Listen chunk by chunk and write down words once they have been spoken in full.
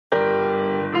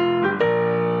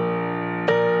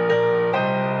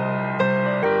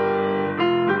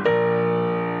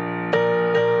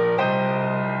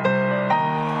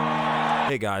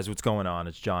guys, what's going on?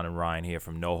 It's John and Ryan here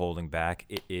from No Holding Back.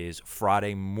 It is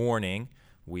Friday morning.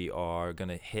 We are going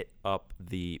to hit up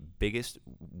the biggest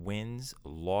wins,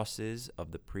 losses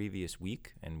of the previous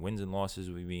week. And wins and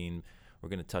losses, we mean we're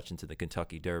going to touch into the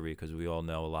Kentucky Derby because we all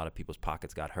know a lot of people's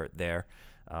pockets got hurt there.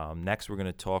 Next, we're going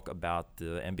to talk about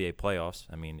the NBA playoffs.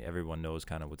 I mean, everyone knows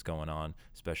kind of what's going on,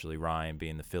 especially Ryan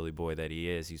being the Philly boy that he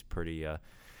is. He's pretty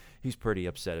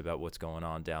upset about what's going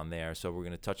on down there. So we're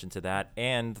going to touch into that.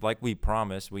 And like we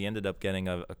promised, we ended up getting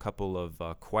a couple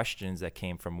of questions that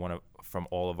came from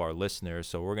all of our listeners.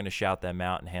 So we're going to shout them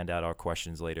out and hand out our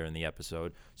questions later in the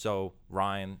episode. So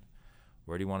Ryan,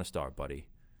 where do you want to start, buddy?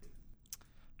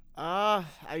 I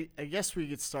guess we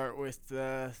could start with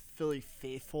the Philly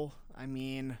faithful. I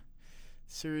mean,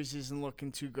 series isn't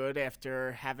looking too good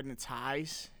after having its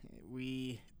highs.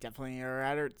 We definitely are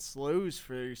at its lows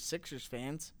for Sixers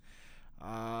fans.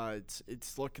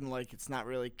 It's looking like it's not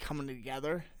really coming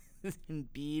together.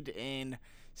 Embiid and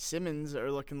Simmons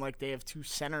are looking like they have two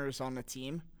centers on the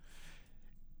team.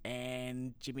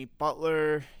 And Jimmy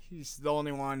Butler, he's the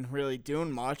only one really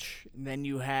doing much. And then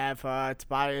you have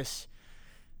Tobias,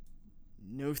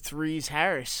 no threes,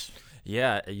 Harris.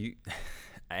 Yeah,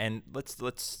 and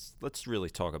let's really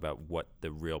talk about what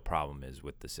the real problem is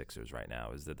with the Sixers right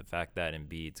now. Is that the fact that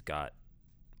Embiid's got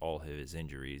all his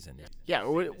injuries and yeah,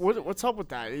 what's up with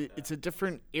that? It's a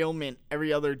different ailment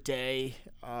every other day.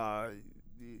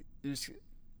 It was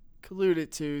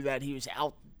colluded to that he was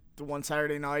out the one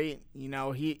Saturday night. You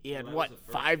know, he had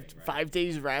five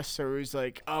days rest, so it was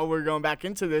like, oh, we're going back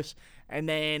into this, and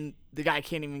then the guy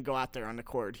can't even go out there on the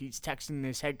court. He's texting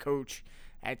his head coach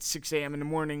at 6 a.m. in the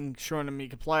morning, showing him he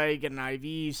can play, getting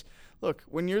IVs. Look,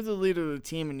 when you're the leader of the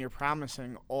team and you're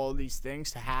promising all these things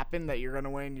to happen, that you're going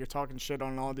to win, you're talking shit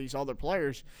on all these other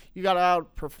players, you got to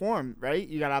outperform, right?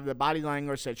 You got to have the body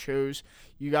language that shows.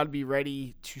 You got to be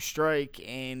ready to strike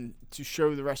and to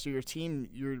show the rest of your team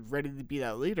you're ready to be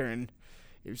that leader. And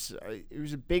it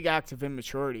was a big act of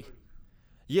immaturity.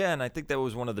 yeah, and I think that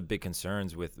was one of the big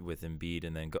concerns with Embiid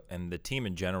and the team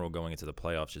in general going into the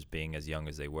playoffs just being as young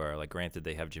as they were. Like, granted,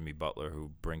 they have Jimmy Butler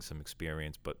who brings some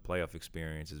experience, but playoff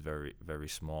experience is very, very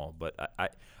small. But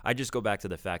I just go back to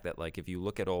the fact that, like, if you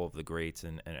look at all of the greats,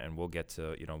 and we'll get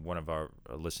to, one of our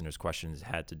listeners' questions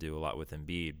had to do a lot with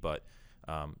Embiid, but,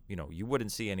 you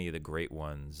wouldn't see any of the great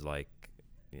ones, like,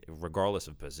 regardless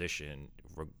of position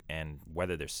and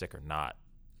whether they're sick or not,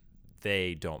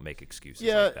 they don't make excuses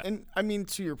like that. And I mean,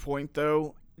 to your point,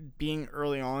 though, being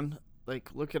early on, like,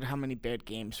 look at how many bad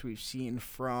games we've seen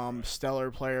from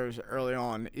stellar players early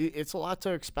on. It's a lot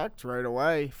to expect right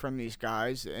away from these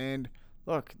guys. And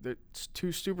look, the two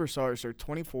superstars are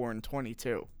 24 and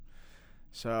 22.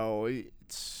 So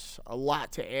it's a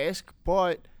lot to ask,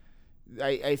 but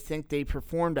I think they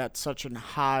performed at such a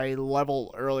high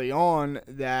level early on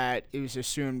that it was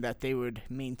assumed that they would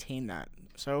maintain that.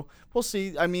 So we'll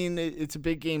see. I mean, it's a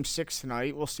big Game 6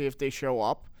 tonight. We'll see if they show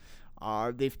up.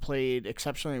 They've played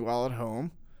exceptionally well at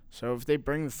home. So if they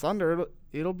bring the Thunder,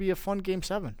 it'll be a fun Game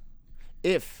 7.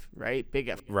 Big if.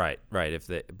 Right.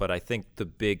 But I think the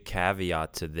big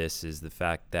caveat to this is the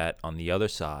fact that on the other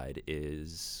side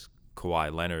is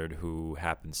Kawhi Leonard, who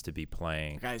happens to be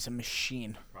playing. The guy's a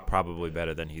machine. Probably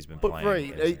better than he's been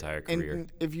playing his entire career.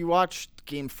 And if you watched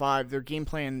Game 5, their game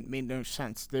plan made no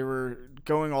sense. They were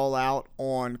going all out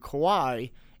on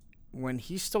Kawhi when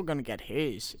he's still going to get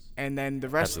his. And then the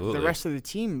rest of the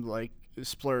team, like,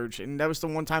 splurge. And that was the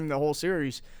one time in the whole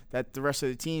series that the rest of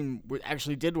the team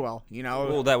actually did well,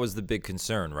 Well, that was the big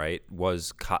concern, right?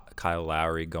 Was Kyle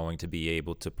Lowry going to be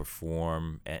able to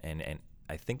perform? And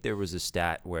I think there was a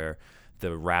stat where the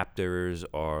Raptors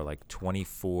are like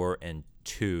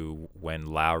 24-2 when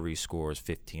Lowry scores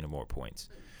 15 or more points.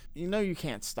 You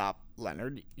can't stop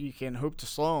Leonard. You can hope to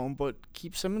slow him, but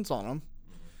keep Simmons on him.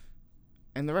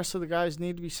 And the rest of the guys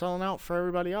need to be selling out for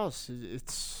everybody else.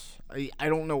 I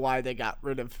don't know why they got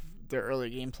rid of their early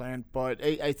game plan, but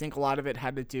I think a lot of it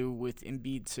had to do with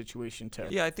Embiid's situation too.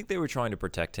 Yeah, I think they were trying to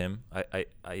protect him.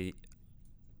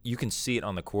 You can see it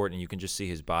on the court, and you can just see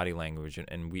his body language.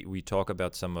 And we talk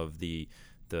about some of the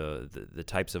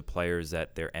types of players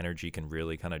that their energy can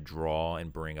really kind of draw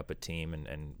and bring up a team.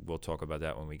 And we'll talk about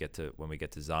that when we get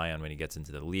to Zion, when he gets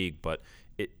into the league. But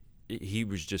he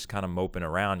was just kind of moping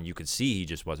around, and you could see he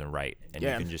just wasn't right. And you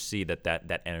can just see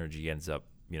that energy ends up,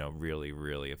 really,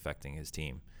 really affecting his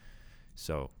team.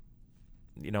 So,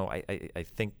 I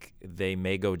think they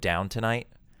may go down tonight.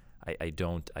 I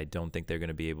don't think they're going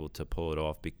to be able to pull it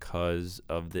off because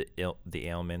of the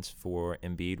ailments for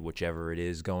Embiid, whichever it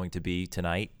is going to be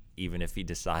tonight, even if he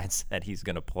decides that he's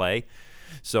going to play.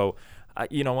 So,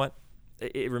 you know what?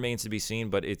 it remains to be seen,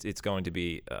 but it's going to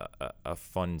be a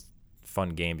fun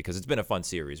game because it's been a fun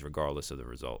series regardless of the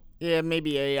result. Yeah,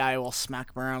 maybe AI will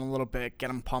smack him around a little bit, get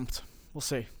him pumped. We'll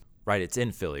see. Right, it's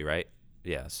in Philly, right?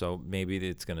 Yeah, so maybe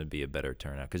it's going to be a better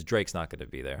turnout because Drake's not going to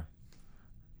be there.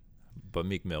 But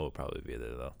Meek Mill will probably be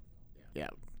there, though. Yeah.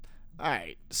 All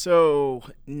right, so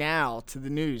now to the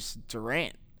news.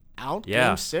 Durant out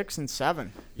game 6 and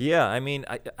 7. Yeah, I mean,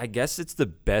 I guess it's the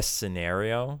best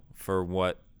scenario for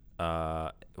what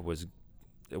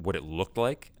it looked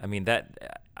like. I mean,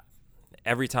 that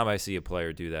every time I see a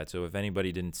player do that. So if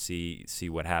anybody didn't see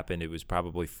what happened, it was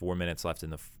probably 4 minutes left in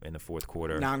the fourth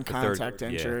quarter. Non-contact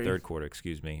injury. Third quarter,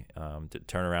 excuse me.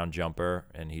 Turnaround jumper,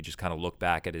 and he just kind of looked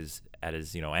back at his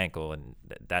ankle, and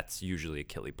that's usually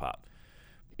Achilles pop.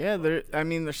 Yeah,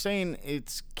 they're saying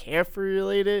it's calf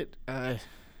related. It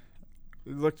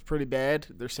looked pretty bad.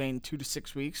 They're saying 2 to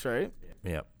 6 weeks, right?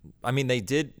 Yeah, I mean they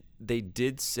did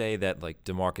say that like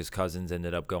DeMarcus Cousins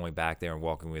ended up going back there and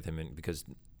walking with him, and because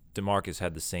DeMarcus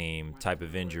had the same type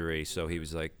of injury, so he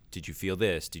was like, "Did you feel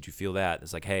this? Did you feel that?"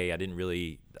 It's like, "Hey, I didn't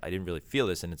really feel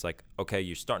this," and it's like, "Okay,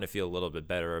 you're starting to feel a little bit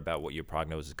better about what your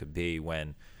prognosis could be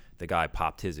when the guy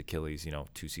popped his Achilles,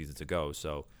 2 seasons ago."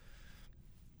 So,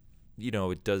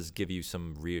 it does give you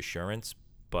some reassurance,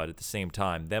 but at the same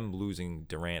time, them losing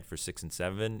Durant for 6 and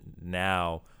 7,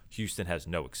 now Houston has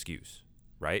no excuse,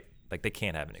 right? Like they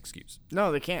can't have an excuse.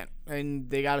 No, they can't, and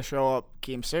they got to show up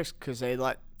game 6 because they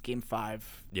let game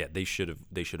 5. Yeah, they should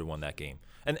have won that game.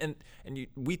 And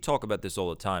we talk about this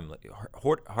all the time. Like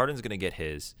Harden's going to get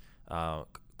his.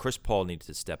 Chris Paul needs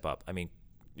to step up. I mean,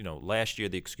 last year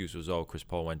the excuse was, oh, Chris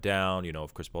Paul went down.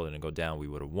 If Chris Paul didn't go down, we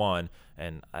would have won.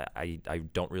 And I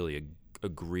don't really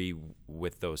agree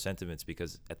with those sentiments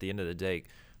because at the end of the day,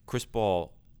 Chris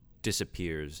Paul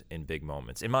disappears in big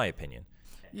moments, in my opinion.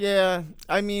 Yeah,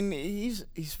 I mean, he's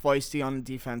feisty on the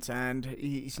defense end.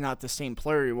 He's not the same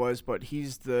player he was, but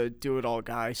he's the do-it-all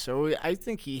guy. So I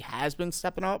think he has been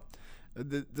stepping up.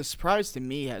 The surprise to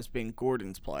me has been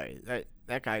Gordon's play.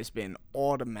 That guy's been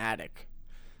automatic.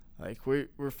 Like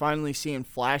we're finally seeing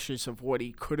flashes of what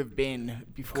he could have been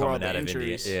before all the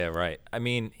injuries. Yeah, right. I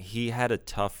mean, he had a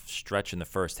tough stretch in the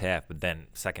first half, but then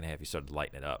second half he started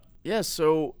lighting it up. Yeah.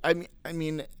 So I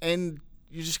mean, and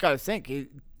you just got to think.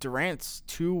 Durant's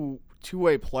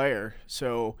two-way player,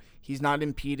 so he's not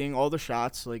impeding all the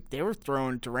shots. Like they were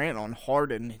throwing Durant on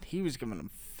Harden, and he was giving them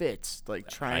fits, like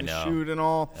trying to shoot and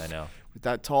all. I know. With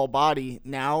that tall body,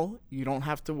 now you don't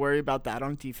have to worry about that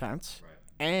on defense,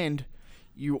 and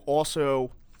you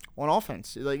also on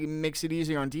offense, like it makes it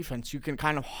easier on defense. You can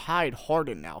kind of hide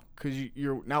Harden now because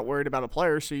you're not worried about a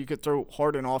player, so you could throw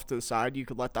Harden off to the side. You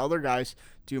could let the other guys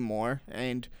do more,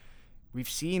 and we've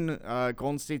seen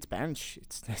Golden State's bench.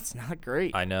 It's not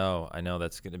great. I know.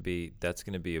 That's gonna be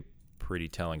a pretty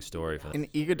telling story for them.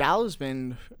 And Iguodala's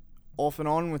been off and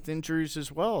on with injuries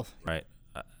as well. Right.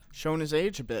 Showing his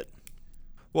age a bit.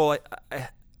 Well,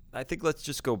 I think let's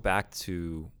just go back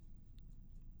to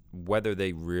whether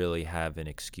they really have an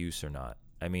excuse or not.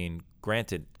 I mean,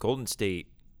 granted, Golden State,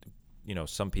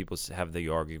 some people have the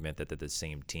argument that they're the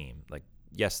same team. Like,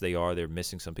 yes, they are. They're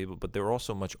missing some people, but they're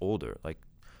also much older. Like,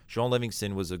 Sean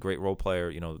Livingston was a great role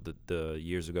player, the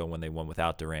years ago when they won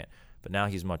without Durant. But now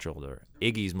he's much older.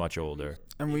 Iggy's much older.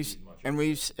 And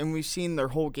we've seen their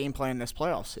whole game plan in this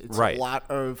playoffs. It's right. A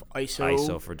lot of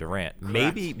ISO for Durant.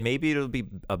 Correct. Maybe it'll be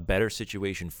a better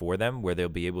situation for them where they'll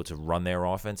be able to run their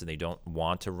offense and they don't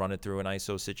want to run it through an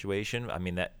ISO situation. I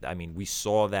mean we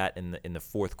saw that in the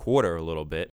fourth quarter a little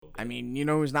bit. I mean,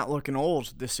 who's not looking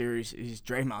old this series is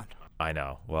Draymond. I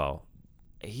know. Well,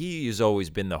 he has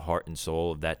always been the heart and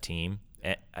soul of that team.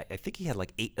 And I think he had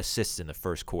like 8 assists in the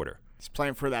first quarter. He's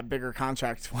playing for that bigger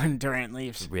contract when Durant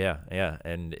leaves. Yeah.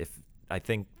 And I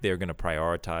think they're going to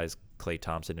prioritize Klay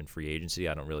Thompson in free agency.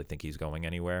 I don't really think he's going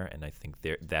anywhere, and I think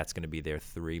that's going to be their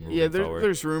 3 moving forward.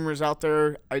 There's rumors out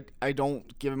there. I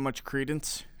don't give him much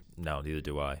credence. No, neither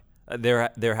do I.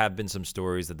 There have been some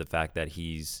stories of the fact that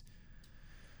he's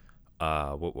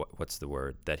what's the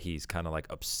word? That he's kind of like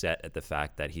upset at the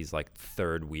fact that he's like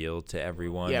third wheel to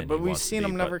everyone. Yeah, but we've seen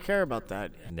him never care about that.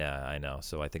 Yeah, I know.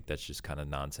 So I think that's just kind of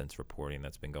nonsense reporting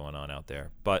that's been going on out there.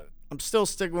 But I'm still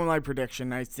sticking with my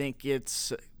prediction. I think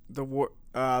it's the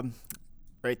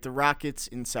Rockets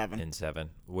in 7. In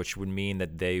 7, which would mean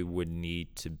that they would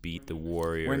need to beat the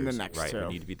Warriors. Win the next 2. Would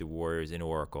need to beat the Warriors in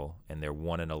Oracle, and they're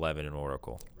 1-11 in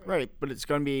Oracle. Right, but it's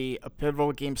going to be a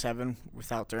pivotal Game 7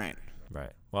 without Durant.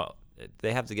 Right. Well,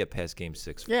 they have to get past Game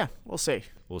 6. Yeah, we'll see.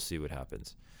 We'll see what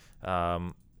happens.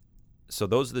 So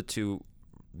those are the 2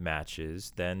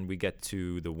 matches. Then we get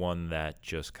to the one that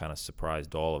just kind of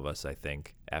surprised all of us, I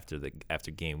think, after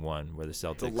game one, where the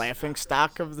Celtics. The laughing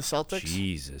stock of the Celtics.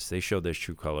 Jesus, they showed their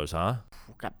true colors, huh?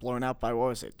 Got blown out by, what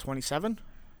was it, 27?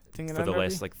 For the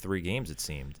last 3 games, it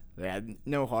seemed. They had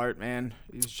no heart, man.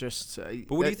 It was just but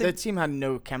what do you think? That team had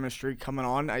no chemistry coming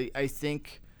on. I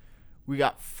think we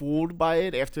got fooled by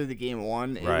it after the game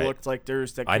one. It Right. looked like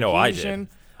there's the I cohesion.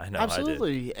 know I did.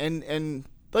 Absolutely. And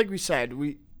like we said,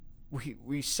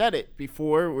 we said it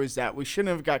before, was that we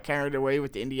shouldn't have got carried away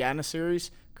with the Indiana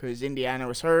series because Indiana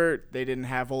was hurt. They didn't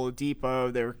have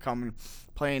Oladipo. They were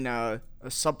playing a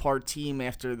subpar team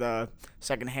after the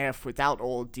second half without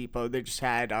Oladipo. They just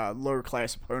had lower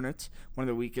class opponents, one of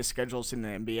the weakest schedules in the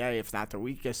NBA, if not the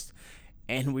weakest.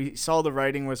 And we saw the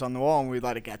writing was on the wall, and we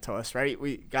let it get to us, right?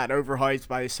 We got overhyped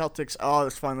by the Celtics. Oh,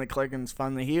 it's finally clicking. It's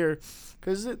finally here.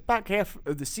 Because the back half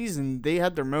of the season, they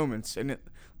had their moments, and it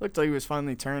looked like it was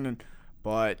finally turning.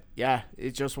 But, yeah,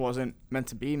 it just wasn't meant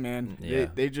to be, man. Yeah.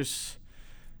 They just...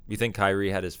 You think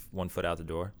Kyrie had his one foot out the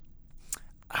door?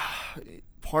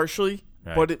 Partially.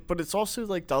 Right. But it's also,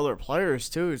 like, the other players,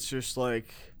 too. It's just,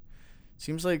 like...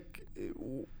 Seems like...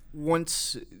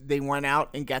 Once they went out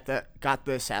and got the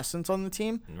assassins on the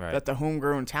team, Right. that the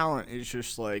homegrown talent is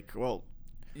just like, well,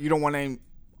 you don't want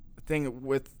anything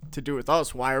to do with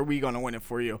us. Why are we going to win it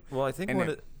for you? Well, I think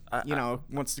And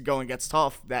once the going gets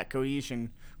tough, that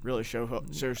cohesion really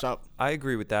shows up. I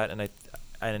agree with that,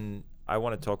 and I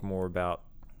want to talk more about.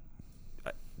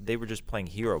 They were just playing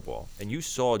hero ball, and you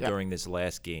saw during this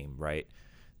last game, right,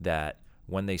 that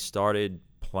when they started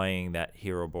playing that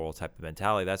hero ball type of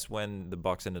mentality, that's when the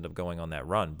Bucks ended up going on that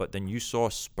run. But then you saw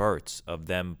spurts of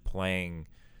them playing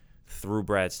through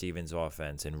Brad Stevens'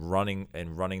 offense and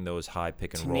running those high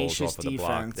pick and rolls Tenacious off of the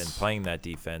block, then playing that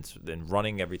defense, then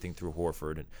running everything through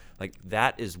Horford, and like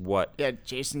that is what. Yeah,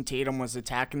 Jason Tatum was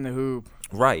attacking the hoop.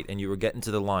 Right, and you were getting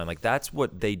to the line. Like that's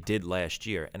what they did last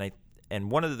year,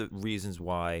 and one of the reasons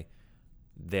why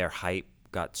their hype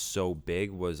got so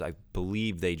big was I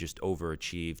believe they just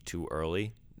overachieved too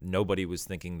early. Nobody was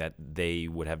thinking that they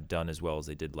would have done as well as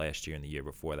they did last year and the year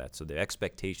before that. So the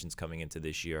expectations coming into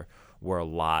this year were a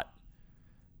lot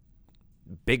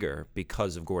bigger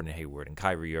because of Gordon Hayward and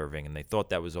Kyrie Irving, and they thought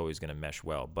that was always going to mesh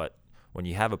well. But when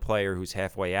you have a player who's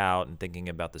halfway out and thinking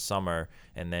about the summer,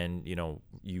 and then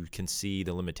you can see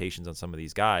the limitations on some of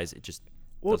these guys, it just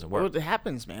doesn't work. Well, it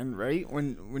happens, man, right?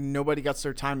 When nobody gets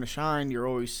their time to shine, you're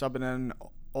always subbing in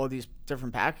all these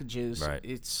different packages. Right.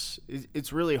 It's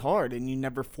really hard, and you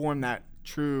never form that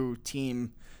true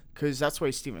team because that's the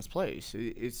way Stevens plays.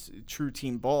 It's true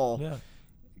team ball. Yeah.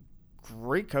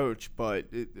 Great coach, but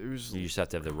it was. You just have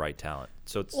to have the right talent.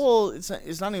 So it's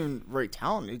not even right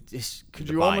talent. Could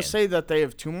The you buy-in. almost say that they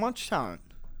have too much talent?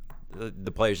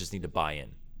 the players just need to buy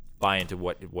into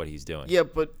what he's doing. Yeah,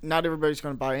 but not everybody's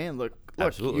going to buy in. Look,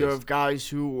 Absolutely. you have guys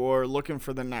who are looking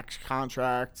for the next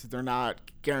contract. They're not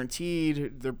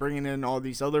guaranteed. They're bringing in all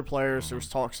these other players. There's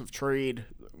talks of trade.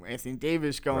 Anthony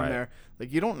Davis going Right. there.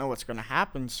 Like, you don't know what's going to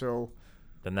happen, so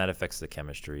Then that affects the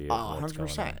chemistry. Of what's going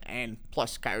 100%. And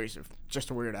plus, Kyrie's just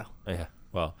a weirdo. on. Yeah.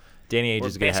 Well, Danny Ainge Or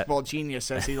is going to basketball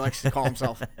genius, as he likes to call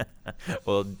himself.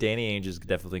 Well, Danny Ainge is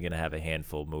definitely going to have a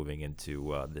handful moving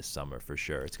into this summer for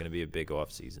sure. It's going to be a big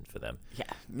off season for them. Yeah,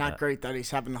 not great that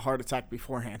he's having a heart attack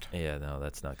beforehand. Yeah, no,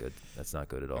 that's not good. That's not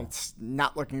good at all. It's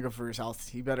not looking good for his health.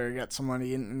 He better get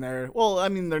somebody in there. Well, I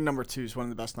mean, their number two is one of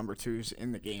the best number twos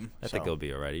in the game. I think he'll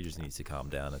be all right. He just needs to calm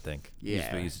down, I think.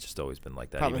 Yeah. He's just always been like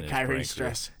that. Probably even in his playing Kyrie's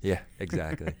career. stress. Yeah,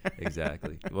 exactly.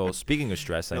 Exactly. Well, speaking of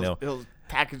stress, I know. He'll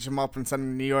package him up and send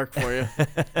him to New York for you.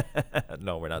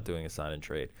 No, we're not doing a sign and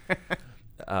trade.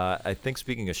 I think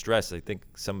speaking of stress, I think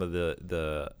some of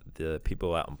the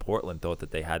people out in Portland thought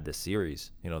that they had this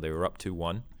series. They were up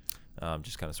 2-1.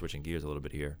 Just kind of switching gears a little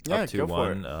bit here. Yeah, up go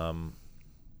for it.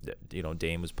 2-1.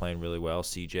 Dame was playing really well.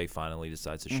 CJ finally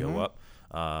decides to show up.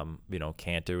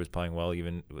 Cantor was playing well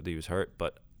even when he was hurt.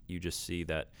 But you just see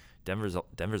that Denver's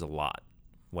a lot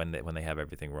when they have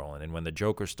everything rolling. And when the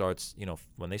Joker starts,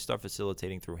 when they start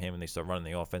facilitating through him and they start running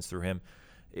the offense through him,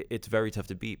 it's very tough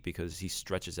to beat because he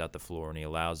stretches out the floor and he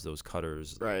allows those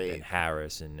cutters and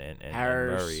Harris and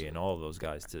Murray and all of those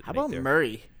guys to. How about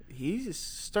Murray? He's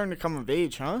starting to come of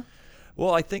age, huh?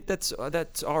 Well, I think that's our A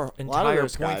lot of entire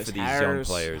those point guys. for these Harris,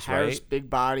 young players, Harris, right? big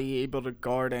body, able to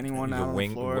guard anyone He's out a on the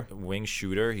floor. wing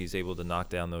shooter. He's able to knock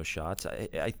down those shots.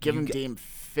 Give him Dame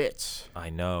fits. I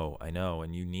know,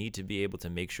 and you need to be able to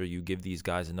make sure you give these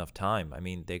guys enough time. I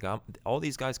mean, all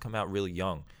these guys come out really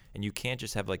young, And you can't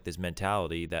just have like this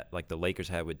mentality that like the Lakers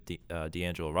had with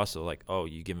D'Angelo Russell, like, oh,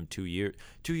 you give him 2 years.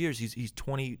 2 years, he's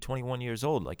 20, 21 years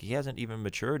old. Like, he hasn't even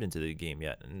matured into the game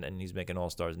yet, and he's making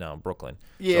All-Stars now in Brooklyn.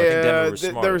 Yeah, so I think Denver was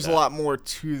smart there's with a that. lot more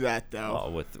to that, though.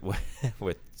 Oh,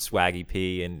 with Swaggy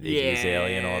P and Iggy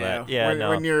Azalea and all that. Yeah,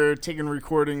 when you're taking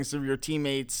recordings of your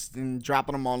teammates and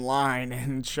dropping them online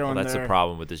and showing well, that's their... the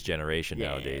problem with this generation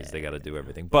nowadays. They got to do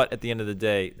everything. But at the end of the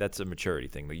day, that's a maturity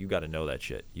thing. But you got to know that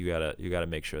shit. You gotta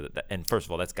make sure that. And first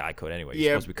of all, that's guy code anyway.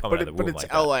 You're supposed to be coming out of the womb but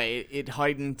it's like LA. that. It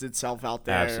heightens itself out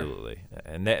there. Absolutely.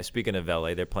 And speaking of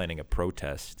LA, they're planning a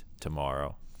protest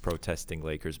tomorrow, protesting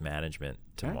Lakers management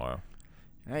tomorrow.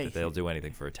 Hey, They'll do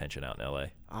anything for attention out in LA.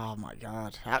 oh my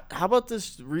God! How about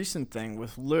this recent thing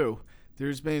with Lou?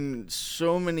 There's been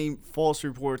so many false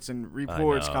reports and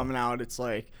reports know. coming out. It's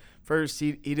like first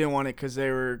he didn't want it because they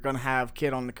were gonna have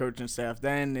Kid on the coaching staff.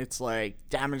 Then it's like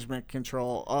damagement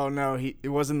control. Oh no, it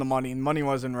wasn't the money. Money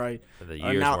wasn't right. The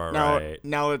years weren't right.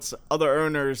 Now it's other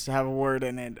owners have a word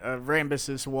in it.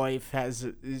 Rambus's wife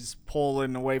is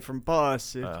pulling away from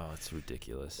Bus. Oh, it's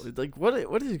ridiculous. Like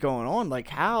what is going on? Like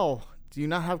how do you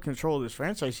not have control of this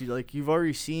franchise? You've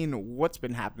already seen what's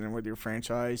been happening with your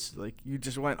franchise. Like you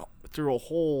just went through a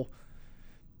whole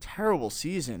terrible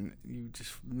season. You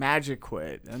just Magic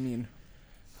quit. I mean,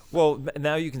 well,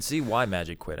 now you can see why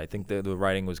Magic quit. I think the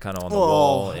writing was kind of on the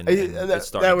wall, and it's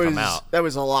starting to come out. That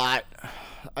was a lot.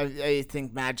 I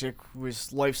think Magic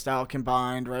was lifestyle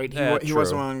combined, right? He True.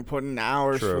 wasn't willing to put in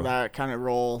hours True. for that kind of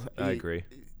role. I agree.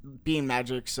 Being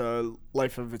Magic's a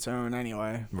life of its own,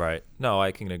 anyway. Right. No,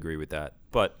 I can agree with that.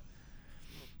 But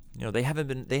they haven't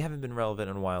been relevant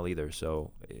in a while either.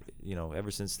 So ever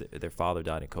since their father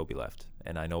died and Kobe left,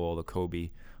 and I know all the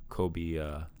Kobe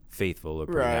faithful are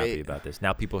pretty happy about this.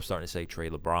 Now people are starting to say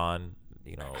trade LeBron.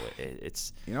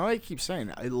 It's. I keep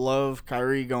saying I love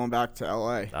Kyrie going back to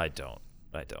LA. I don't.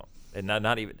 And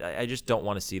not even. I just don't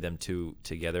want to see them two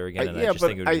together again. And I just but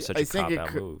think it would be such a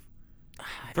cop-out move.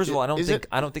 First of all, I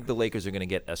don't think the Lakers are going to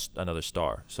get another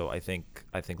star. So I think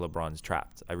LeBron's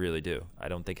trapped. I really do. I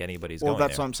don't think anybody's going there. Well,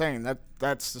 that's what I'm saying.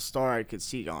 That's the star I could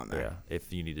see going there. Yeah,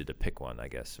 if you needed to pick one, I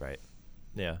guess, right?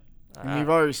 Yeah. And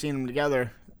you've already seen them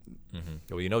together.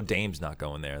 Mm-hmm. Well, Dame's not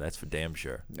going there. That's for damn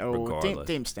sure. No, regardless.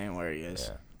 Dame's staying where he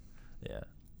is.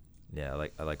 Yeah.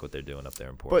 I like what they're doing up there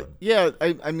in Portland. But yeah,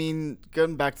 I mean,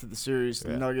 going back to the series,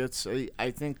 the Nuggets, I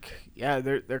think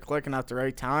they're clicking at the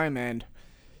right time, and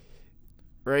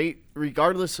right,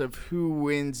 regardless of who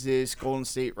wins this Golden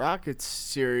State Rockets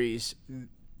series,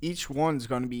 each one's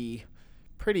going to be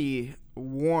pretty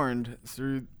warned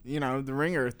through the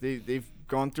ringer. They've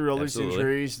gone through all these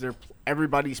injuries.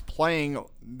 Everybody's playing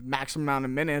maximum amount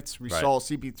of minutes. We saw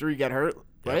CP3 get hurt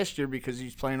last year because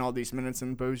he's playing all these minutes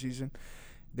in the postseason.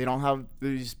 They don't have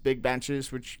these big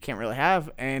benches, which you can't really have.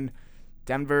 And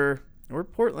Denver or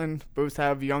Portland both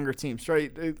have younger teams,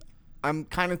 right? I'm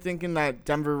kind of thinking that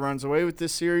Denver runs away with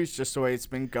this series just the way it's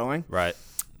been going. Right.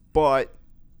 But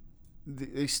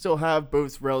they still have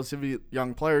both relatively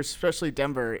young players, especially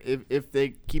Denver. If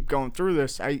they keep going through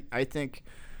this, I think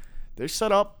they're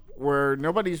set up where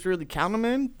nobody's really counting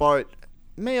them in, but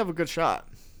may have a good shot.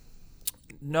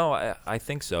 No, I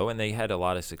think so. And they had a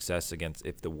lot of success against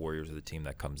if the Warriors are the team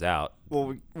that comes out.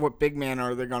 Well, what big man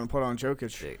are they going to put on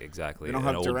Jokic? Exactly. They don't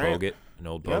have Durant. An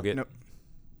old Bogut. Nope.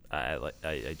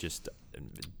 I just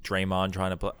Draymond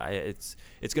trying to play. It's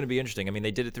going to be interesting. I mean, they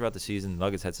did it throughout the season.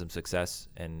 Nuggets had some success,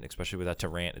 and especially without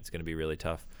Durant, it's going to be really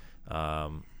tough.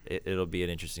 It'll be an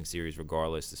interesting series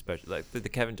regardless. Especially like the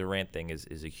Kevin Durant thing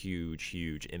is a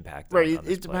huge impact. Right. On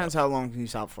this it depends how long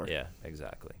he's out for. Yeah.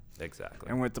 Exactly.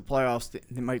 And with the playoffs,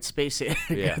 they might space it.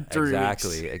 Yeah. 3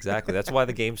 exactly. weeks. Exactly. That's why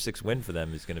the Game 6 win for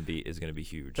them is going to be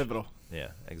huge. Pivotal. Yeah.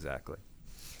 Exactly.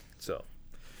 So.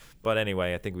 But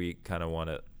anyway, I think we kind of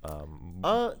want to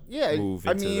move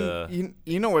into the...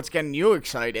 you know what's getting you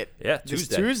excited? Yeah,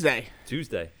 Tuesday.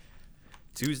 Tuesday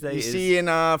you is... see in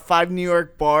 5 New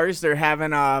York bars, they're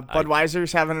having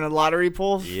Budweiser's having a lottery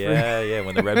pool. Yeah.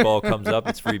 When the red ball comes up,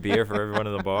 it's free beer for everyone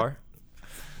in the bar.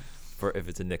 For if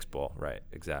it's a Knicks ball, right?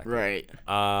 Exactly. Right.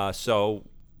 So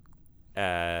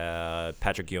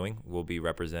Patrick Ewing will be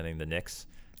representing the Knicks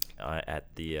at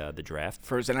the draft.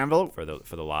 First an envelope for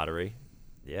the lottery.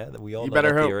 Yeah, we all you know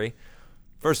better that hope. theory.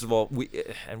 First of all,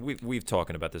 we've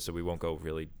talking about this, so we won't go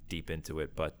really deep into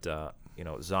it. But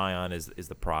Zion is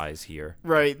the prize here.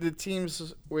 Right. The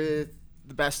teams with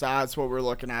the best odds, what we're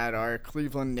looking at, are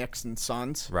Cleveland, Knicks, and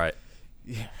Suns. Right.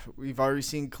 Yeah, we've already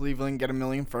seen Cleveland get $1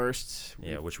 million first.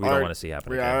 Yeah, which we don't want to see happen.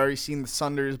 We've already seen the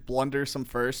Sunders blunder some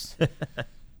first.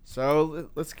 So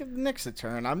let's give the Knicks a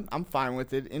turn. I'm fine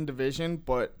with it in division,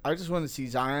 but I just want to see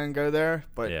Zion go there.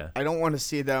 But Yeah. I don't want to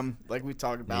see them like we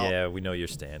talked about. Yeah, we know your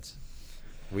stance.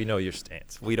 We know your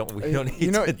stance. We don't need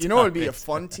You know to what would be a dive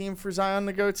fun team for Zion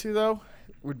to go to though?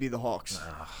 Would be the Hawks.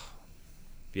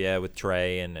 Yeah, with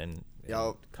Trey and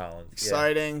Yup. Collins. Yeah.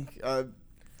 Exciting,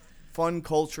 fun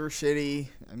culture, shitty.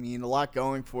 I mean, a lot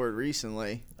going for it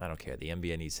recently. I don't care. The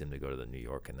NBA needs him to go to the New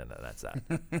York, and then that's that.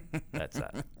 That's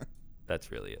that.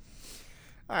 That's really it.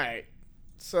 All right.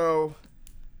 So,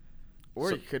 or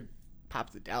So- you could pop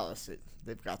to Dallas.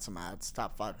 They've got some odds,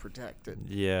 top 5 protected,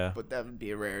 Yeah. but that would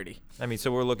be a rarity. I mean,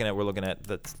 so we're looking at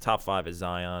the top 5 is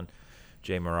Zion,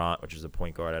 Jay Morant, which is a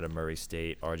point guard out of Murray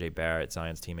State, R.J. Barrett,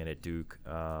 Zion's teammate at Duke,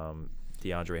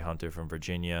 DeAndre Hunter from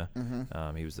Virginia.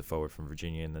 He was the forward from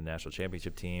Virginia in the national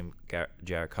championship team.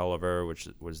 Jared Culver, which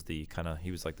was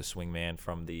he was like the swing man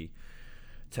from the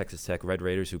Texas Tech Red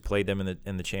Raiders who played them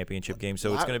in the championship game.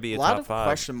 So it's going to be a lot top of 5.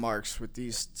 question marks with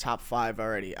these top 5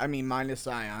 already. I mean, minus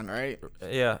Zion, right?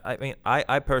 Yeah, I mean,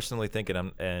 I personally think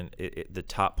the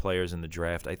top players in the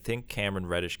draft, I think Cameron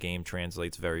Reddish game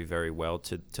translates very, very well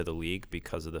to the league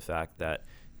because of the fact that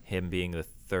him being the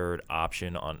third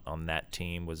option on that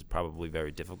team was probably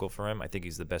very difficult for him. I think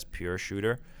he's the best pure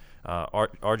shooter.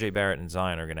 R.J. Barrett and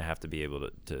Zion are going to have to be able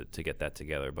to get that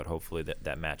together, but hopefully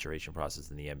that maturation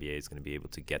process in the NBA is going to be able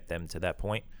to get them to that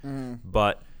point.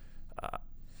 But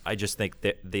I just think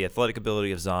that the athletic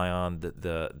ability of Zion,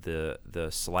 the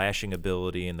slashing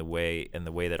ability, and the way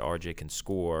that RJ can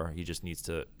score, he just needs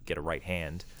to get a right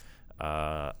hand.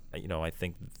 I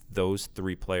think those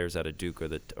 3 players out of Duke are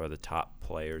the top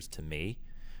players to me.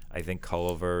 I think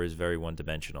Culver is very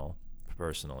one-dimensional,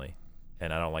 personally,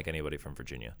 and I don't like anybody from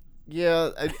Virginia. Yeah,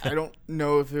 I don't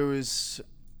know if it was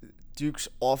Duke's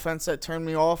offense that turned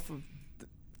me off of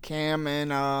Cam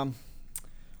and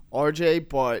RJ,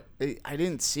 but I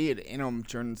didn't see it in them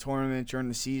during the tournament, during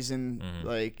the season.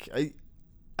 Like,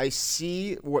 I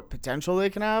see what potential they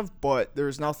can have, but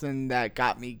there's nothing that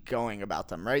got me going about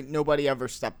them, right? Nobody ever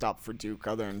stepped up for Duke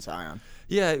other than Zion.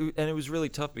 Yeah, and it was really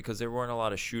tough because there weren't a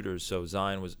lot of shooters. So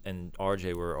Zion and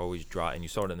RJ were always driving. And you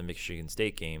saw it in the Michigan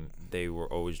State game. They were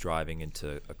always driving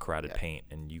into a crowded paint,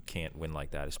 and you can't win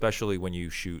like that, especially when you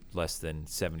shoot less than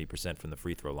 70% from the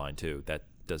free throw line too. That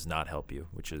does not help you,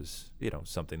 which is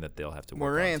something that they'll have to work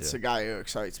on Morant's too. a guy who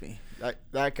excites me.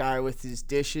 That guy with his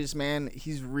dishes, man.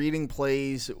 He's reading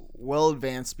plays well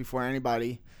advanced before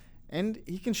anybody, and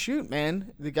he can shoot,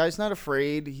 man. The guy's not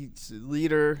afraid. He's a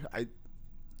leader.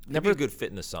 Never a good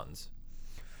fit in the Suns.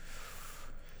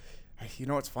 You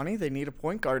know what's funny? They need a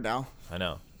point guard now. I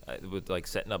know. With like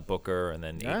setting up Booker and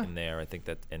then Yeah. Ayton there, I think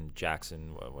that, and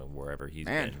Jackson wherever he's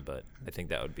Man. been, but I think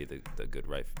that would be the good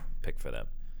right pick for them.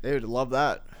 They would love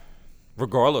that.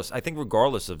 Regardless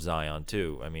of Zion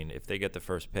too. I mean, if they get the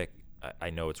first pick, I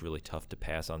know it's really tough to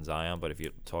pass on Zion, but if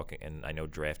you're talking, and I know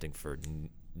drafting for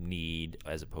need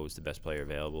as opposed to best player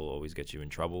available always gets you in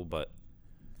trouble, but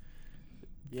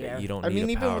Yeah, you don't I need mean,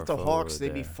 a even power with the forward Hawks,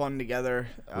 they'd be there. fun together.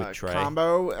 With Trey.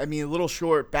 Combo. I mean, a little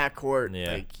short backcourt.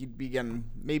 Yeah. Like you'd be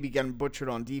getting butchered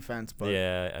on defense, but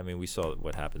Yeah, I mean, we saw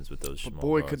what happens with those small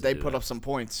boy, guards could that they do put that. up some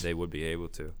points. They would be able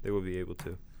to.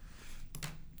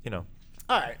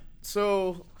 All right,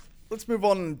 so let's move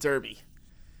on to the Derby.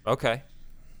 Okay.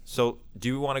 So, do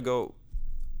you want to go?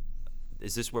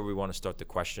 Is this where we want to start the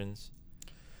questions?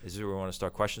 Is this where we want to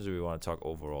start questions, or we want to talk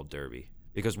overall Derby?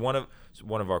 Because one of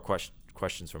our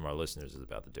questions from our listeners is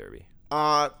about the Derby.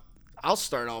 I'll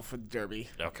start off with the Derby.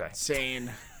 Okay. Saying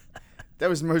that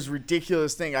was the most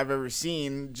ridiculous thing I've ever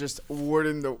seen. Just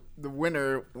awarding the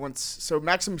winner once. So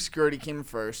Maximum Security came in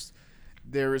first.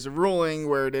 There was a ruling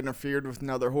where it interfered with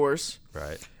another horse.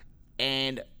 Right.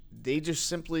 And they just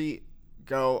simply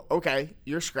go, okay,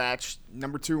 you're scratched.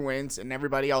 Number 2 wins, and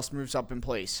everybody else moves up in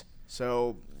place.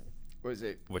 So, what is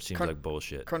it? Which seems like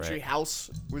bullshit. Country right? House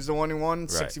was the one who won,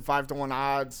 65-1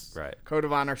 odds. Right. Code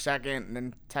of Honor second, and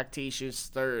then Tactitious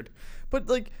third. But,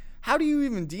 like, how do you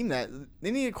even deem that? They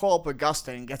need to call up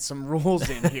Augusta and get some rules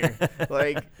in here.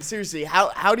 Like, seriously,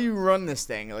 how do you run this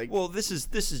thing? Like, Well, this is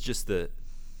just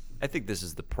I think this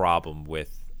is the problem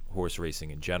with horse racing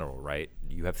in general, right?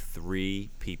 You have 3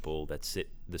 people that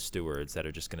the stewards that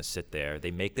are just going to sit there.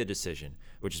 They make the decision,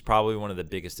 which is probably one of the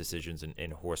biggest decisions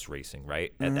in horse racing,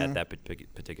 right? At that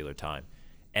particular time.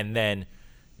 And then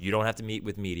you don't have to meet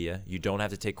with media. You don't have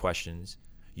to take questions.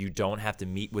 You don't have to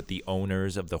meet with the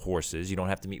owners of the horses. You don't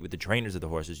have to meet with the trainers of the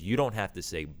horses. You don't have to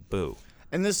say boo.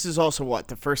 and this is also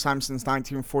the first time since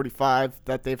 1945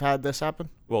 that they've had this happen?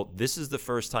 Well, this is the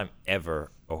first time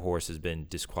ever a horse has been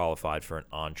disqualified for an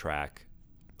on-track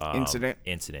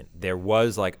incident. There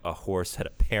was like a horse that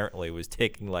apparently was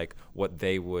taking like what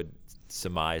they would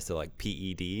surmise to like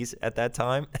PEDs at that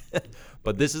time.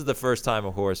 But this is the first time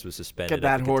a horse was suspended. Get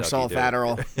that horse off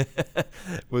Adderall.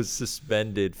 Was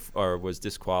suspended or was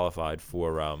disqualified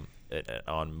for an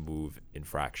on-move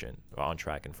infraction,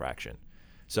 on-track infraction.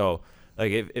 So,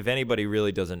 like, if anybody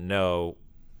really doesn't know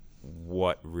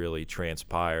what really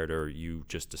transpired, or you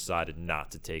just decided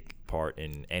not to take part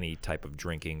in any type of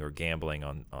drinking or gambling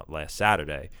on last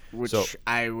Saturday, which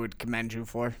I would commend you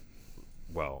for.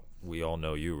 Well, we all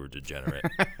know you were degenerate.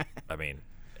 I mean,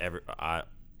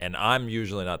 I'm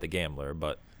usually not the gambler,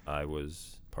 but I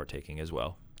was partaking as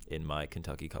well in my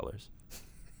Kentucky colors.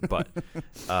 But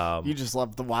you just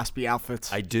love the waspy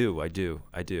outfits. I do.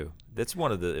 That's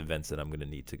one of the events that I'm going to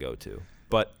need to go to.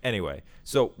 But anyway,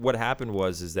 so what happened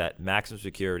is that Maximum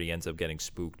Security ends up getting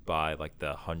spooked by like the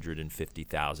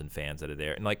 150,000 fans that are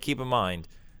there. And like, keep in mind,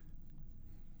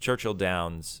 Churchill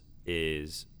Downs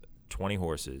is 20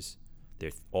 horses.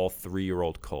 They're all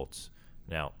 3-year-old colts.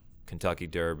 Now, Kentucky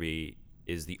Derby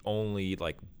is the only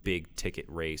like big ticket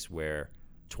race where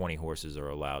 20 horses are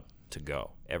allowed to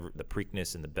go. The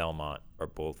Preakness and the Belmont are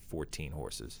both 14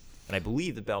 horses. And I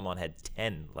believe the Belmont had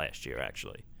 10 last year,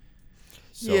 actually.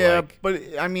 So, yeah, but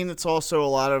I mean, it's also a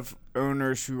lot of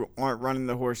owners who aren't running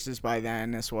the horses by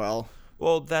then as well.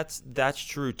 Well, that's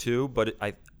true too, but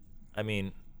I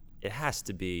mean, it has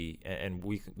to be, and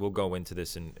we'll go into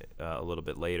this in a little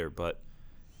bit later, but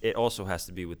it also has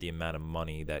to be with the amount of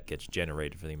money that gets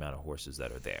generated for the amount of horses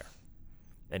that are there.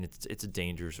 And it's a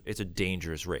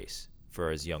dangerous race for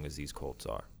as young as these colts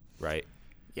are, right?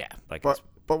 Yeah, like,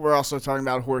 but we're also talking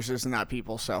about horses and not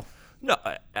people, so. No,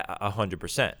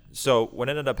 100%. So what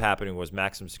ended up happening was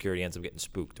Maximum Security ends up getting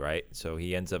spooked, right? So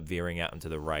he ends up veering out into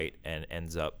the right and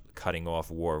ends up cutting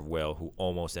off War of Will, who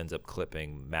almost ends up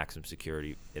clipping Maximum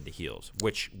Security at the heels,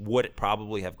 which would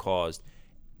probably have caused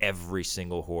every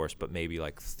single horse, but maybe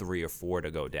like 3 or 4 to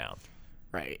go down.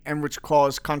 Right, and which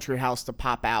caused Country House to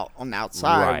pop out on the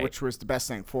outside, which was the best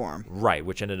thing for him. Right,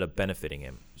 which ended up benefiting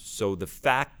him. So the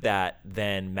fact that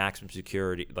then Maximum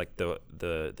Security, like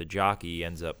the jockey,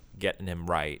 ends up getting him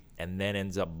right and then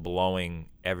ends up blowing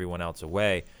everyone else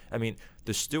away. I mean,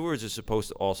 the stewards are supposed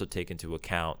to also take into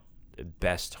account the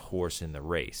best horse in the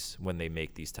race when they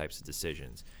make these types of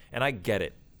decisions. And I get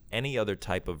it. Any other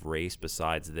type of race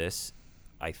besides this,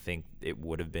 I think it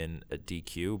would have been a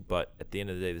DQ, but at the end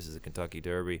of the day, this is a Kentucky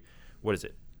Derby. What is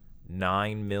it?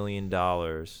 $9 million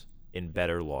in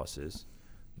better losses.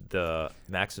 The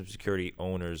Maximum Security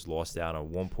owners lost out on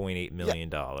 $1.8 million.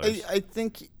 Yeah, I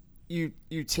think you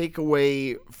take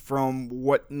away from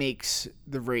what makes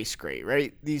the race great,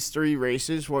 right? These 3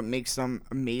 races, what makes them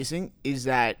amazing is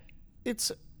that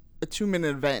it's a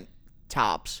 2-minute event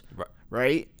tops,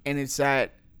 right? And it's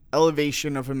that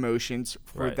elevation of emotions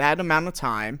for that amount of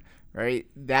time, right?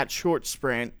 That short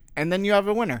sprint, and then you have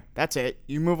a winner. That's it.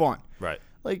 You move on. Right.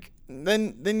 Like,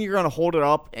 then you're gonna hold it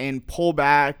up and pull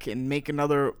back and make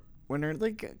another winner.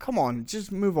 Like, come on,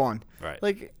 just move on. Right.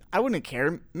 Like, I wouldn't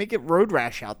care. Make it road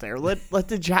rash out there. Let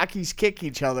the jockeys kick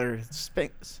each other.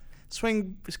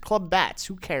 Swing club bats.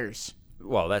 Who cares?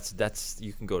 Well, that's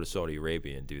you can go to Saudi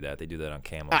Arabia and do that. They do that on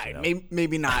camels. All right,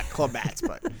 maybe not club bats,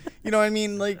 but you know what I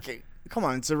mean. Like, come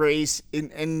on, it's a race,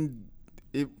 and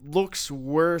it looks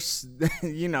worse,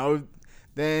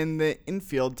 than the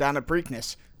infield down at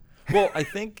Preakness. Well, I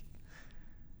think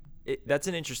that's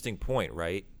an interesting point,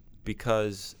 right?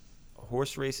 Because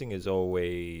horse racing has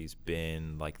always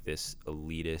been like this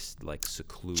elitist, like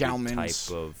secluded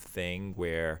type of thing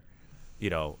where,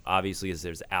 obviously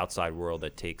there's the outside world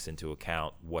that takes into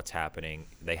account what's happening.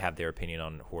 They have their opinion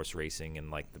on horse racing and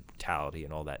like the brutality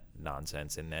and all that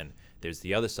nonsense. And then there's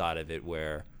the other side of it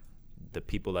where the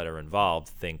people that are involved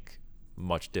think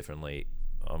much differently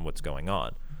on what's going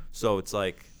on. So it's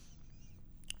like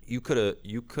you could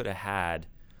have had,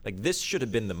 like, this should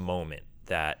have been the moment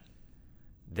that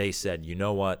they said, you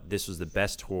know what, this was the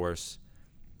best horse.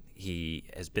 He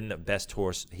has been the best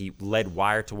horse. He led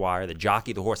wire to wire. The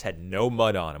jockey, the horse, had no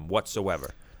mud on him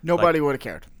whatsoever. Nobody would have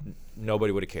cared.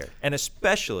 Nobody would have cared. And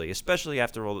especially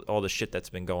after all the shit that's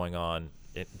been going on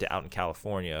out in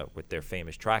California with their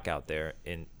famous track out there.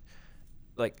 You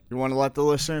want to let the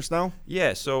listeners know?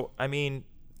 Yeah, so, I mean,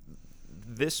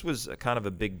 this was kind of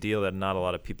a big deal that not a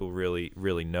lot of people really,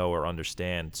 really know or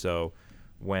understand. So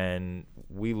when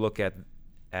we look at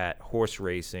horse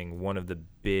racing, one of the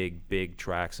big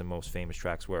tracks and most famous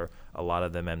tracks where a lot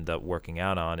of them end up working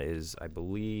out on is, I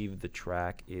believe the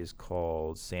track is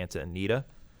called Santa Anita,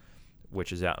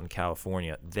 which is out in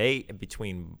California.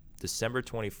 Between December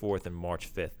 24th and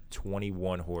March 5th,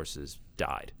 21 horses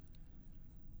died.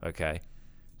 Okay?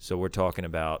 So we're talking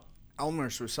about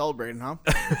Elmer's was celebrating, huh?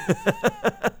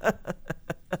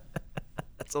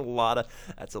 that's a lot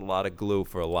of glue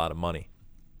for a lot of money.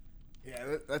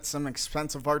 Yeah, that's some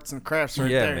expensive arts and crafts right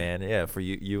Yeah, there. man. Yeah, for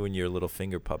you and your little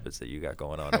finger puppets that you got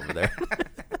going on over there.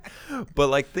 But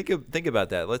like, think about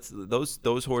that.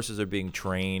 Those horses are being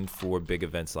trained for big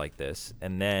events like this,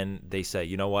 and then they say,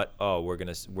 you know what? Oh, we're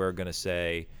gonna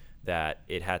say that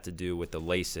it had to do with the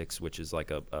Lasix, which is like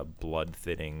a blood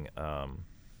thinning,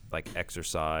 like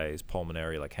exercise,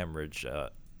 pulmonary, like hemorrhage,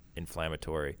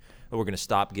 inflammatory. But we're gonna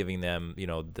stop giving them,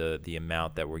 the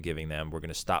amount that we're giving them. We're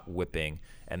gonna stop whipping,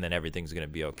 and then everything's gonna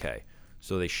be okay.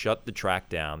 So they shut the track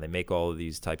down. They make all of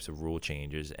these types of rule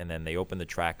changes, and then they open the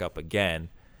track up again.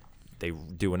 They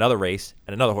do another race,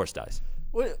 and another horse dies.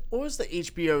 What was the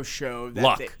HBO show? That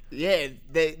Luck.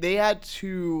 They had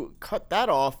to cut that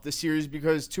off the series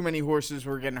because too many horses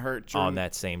were getting hurt On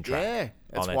that same track. Yeah,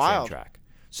 that's on that wild. same track.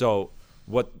 So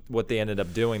what they ended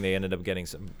up doing, they ended up getting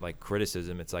some like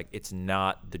criticism. It's like, it's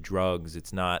not the drugs,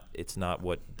 it's not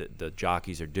what the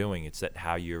jockeys are doing. It's that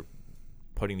how you're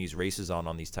putting these races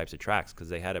on these types of tracks, because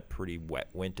they had a pretty wet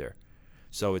winter.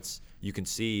 So you can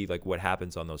see like what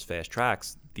happens on those fast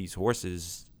tracks. These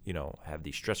horses, have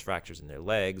these stress fractures in their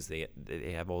legs. They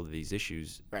have all of these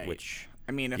issues, Right. which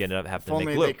I mean, you end up having if to make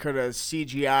only glue. they could have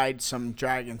CGI'd some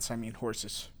dragons. I mean,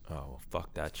 horses. Oh,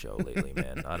 fuck that show lately,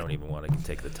 man. I don't even want to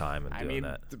take the time and doing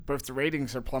that. Both the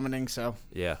ratings are plummeting, so.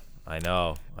 Yeah, I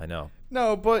know.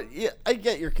 No, but yeah, I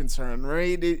get your concern,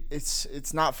 right?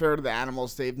 It's not fair to the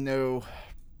animals. They have no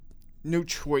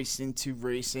choice into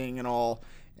racing and all,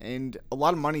 and a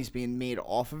lot of money's being made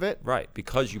off of it. Right,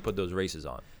 because you put those races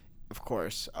on. Of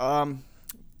course.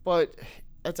 But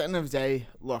at the end of the day,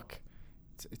 look,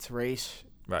 it's a race.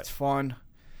 Right. It's fun.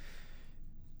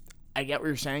 I get what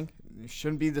you're saying. There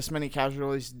shouldn't be this many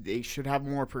casualties. They should have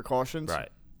more precautions. Right.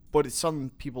 But it's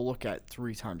something people look at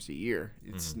 3 times a year.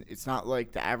 It's not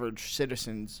like the average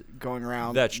citizens going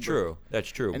around. That's true. And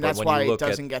But that's when why you it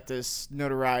doesn't get this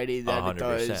notoriety that 100%. it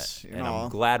does. And I'm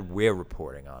glad we're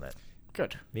reporting on it.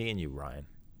 Good. Me and you, Ryan.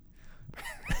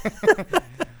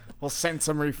 We'll send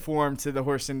some reform to the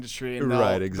horse industry, and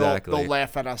Right, exactly. They'll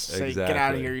laugh at us, say, "Get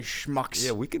out of Exactly. here, you schmucks."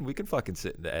 Yeah, we can fucking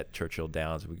sit at Churchill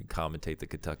Downs. We can commentate the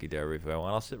Kentucky Derby if I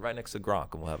want. I'll sit right next to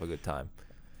Gronk, and we'll have a good time.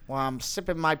 Well, I'm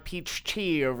sipping my peach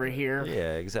tea over here.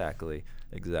 Yeah, exactly.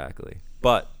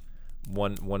 But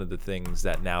one of the things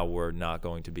that now we're not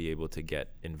going to be able to get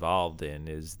involved in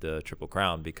is the Triple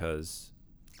Crown, because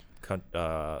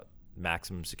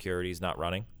Maximum Security is not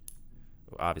running.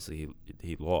 Obviously,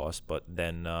 he lost, but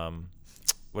then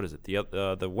what is it?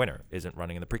 The winner isn't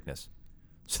running in the Preakness.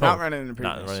 So, Not running in the Preakness.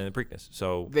 Not running in the Preakness.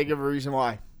 So They give a reason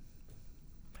why.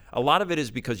 a lot of it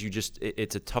is because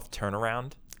it's a tough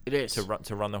turnaround. It is.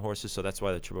 to run the horses, so that's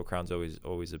why the Triple Crown's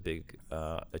always a big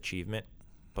achievement.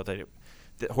 But the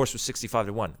horse was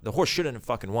 65-1. The horse shouldn't have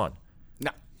fucking won.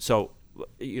 No. So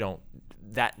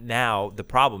that now the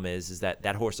problem is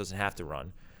that horse doesn't have to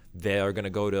run. They are going to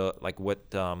go to like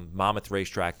what Monmouth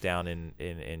Racetrack down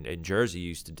in Jersey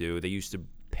used to do. They used to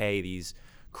pay these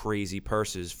crazy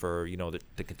purses for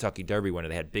the Kentucky Derby winner.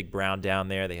 They had Big Brown down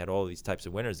there. They had all these types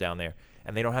of winners down there,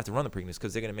 and they don't have to run the Preakness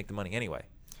because they're going to make the money anyway.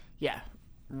 Yeah.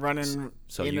 Running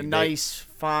So in they- a nice,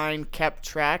 fine, kept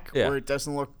track Yeah. where it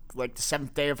doesn't look like the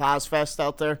 7th day of Ozfest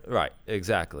out there. Right,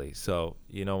 exactly. So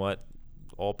you know what?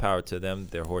 All power to them.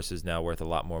 Their horse is now worth a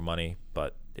lot more money,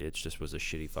 but it just was a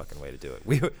shitty fucking way to do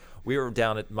it. We were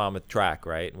down at Monmouth Track,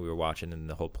 right? And we were watching, and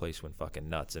the whole place went fucking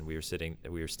nuts. And we were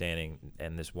standing,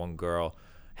 and this one girl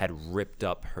had ripped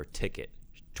up her ticket,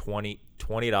 $20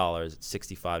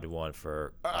 $65-1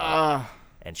 for,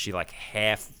 and she like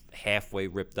halfway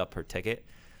ripped up her ticket.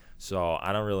 So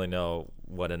I don't really know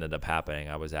what ended up happening.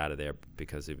 I was out of there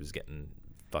because it was getting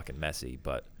fucking messy,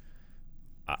 but.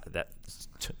 That's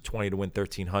 20 to win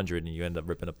 1,300, and you end up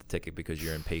ripping up the ticket because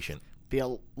you're impatient. Be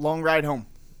a long ride home.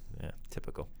 Yeah,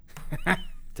 typical.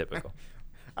 Typical.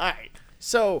 All right.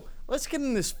 So let's get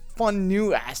in this fun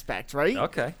new aspect, right?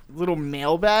 Okay. Little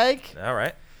mailbag. All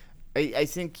right. I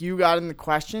think you got in the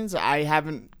questions. I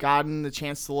haven't gotten the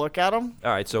chance to look at them.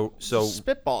 All right. So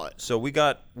Spitball it. So we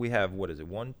have what is it?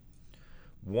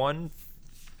 One,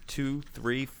 2,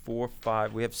 3, 4,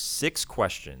 5. We have 6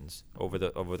 questions over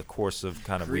the course of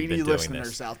kind of we've Greedy been doing listeners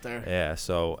this. out there. Yeah.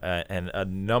 So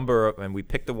and we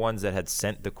picked the ones that had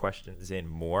sent the questions in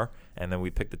more, and then we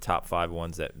picked the top 5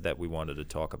 ones that we wanted to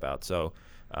talk about. So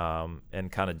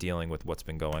and kind of dealing with what's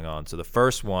been going on. So the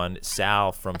first one,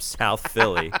 Sal from South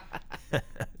Philly.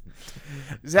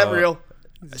 Is that real?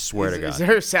 I swear to God. Is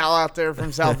there a Sal out there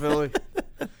from South Philly?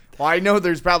 Well, I know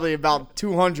there's probably about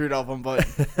 200 of them, but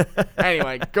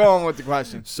anyway, go on with the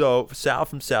question. So Sal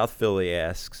from South Philly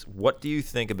asks, what do you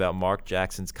think about Mark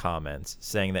Jackson's comments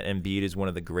saying that Embiid is one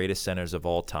of the greatest centers of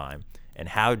all time, and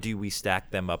how do we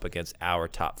stack them up against our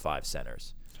top 5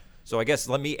 centers? So I guess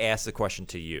let me ask the question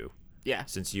to you. Yeah.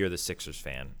 Since you're the Sixers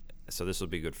fan, so this will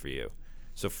be good for you.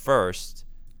 So first,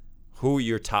 who are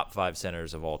your top 5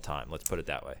 centers of all time? Let's put it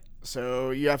that way. So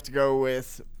you have to go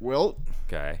with Wilt,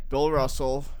 Okay. Bill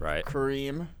Russell, Right.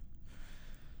 Kareem.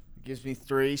 Gives me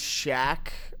 3. Shaq,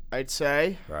 I'd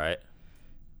say. Right.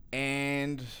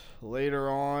 And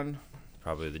later on,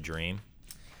 Probably the Dream.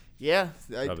 yeah,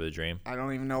 Probably the Dream. I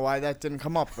don't even know why that didn't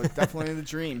come up, but definitely the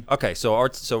Dream. Okay, so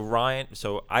Ryan,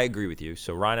 so I agree with you.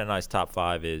 So Ryan and I's top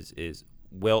 5 is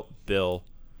Wilt, Bill,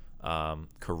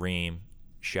 Kareem,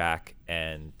 Shaq,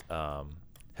 and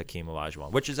Hakeem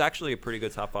Olajuwon, which is actually a pretty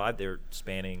good top 5. They're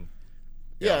spanning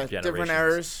Yeah, generations, different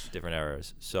eras. Different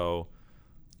eras. So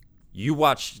you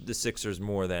watch the Sixers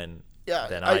more than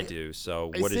I do.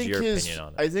 So what is your opinion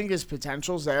on it? I think his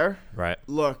potential's there. Right.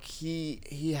 Look,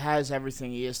 he has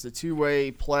everything. He has the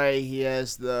two-way play. He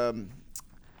has the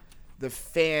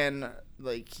fan,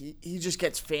 like he just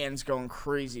gets fans going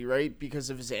crazy, right? Because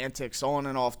of his antics on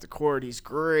and off the court. He's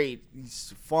great.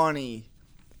 He's funny.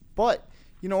 But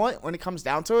you know what? When it comes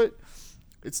down to it,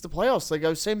 it's the playoffs. Like I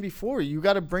was saying before, you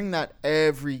got to bring that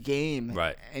every game.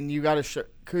 Right. And you got to show,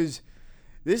 because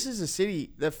this is a city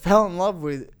that fell in love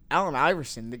with Allen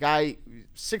Iverson, the guy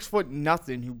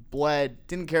 6'0" who bled,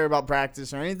 didn't care about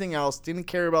practice or anything else, didn't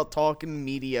care about talking to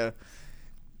media,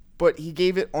 but he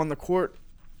gave it on the court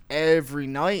every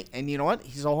night. And you know what?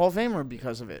 He's a Hall of Famer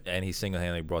because of it. And he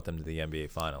single-handedly brought them to the NBA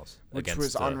Finals, Which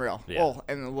was unreal. Yeah. Well,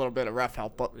 and a little bit of ref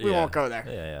help, but we won't go there.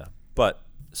 Yeah. But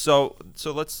so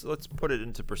let's put it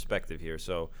into perspective here.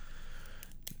 So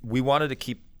we wanted to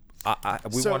keep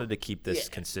wanted to keep this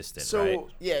consistent,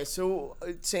 right? So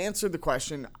to answer the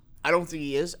question, I don't think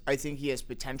he is. I think he has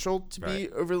potential to be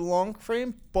over the long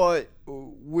frame, but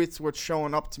with what's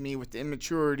showing up to me with the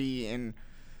immaturity and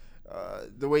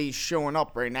the way he's showing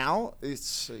up right now,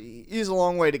 he's a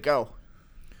long way to go.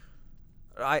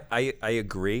 I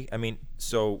agree. I mean,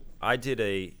 so I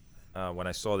did when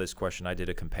I saw this question, I did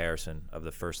a comparison of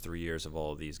the first 3 years of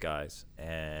all of these guys.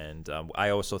 And I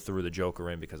also threw the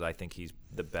Joker in because I think he's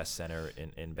the best center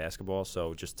in basketball,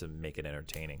 so just to make it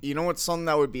entertaining. You know what's something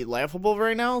that would be laughable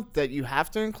right now that you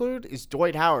have to include is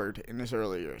Dwight Howard in his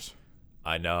early years.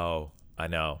 I know.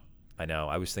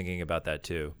 I was thinking about that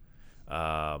too.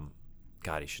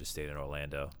 God, he should have stayed in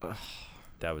Orlando.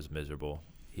 That was miserable.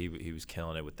 He was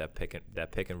killing it with that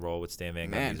pick and roll with Stan Van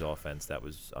Gundy's offense. That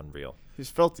was unreal. He's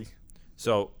filthy.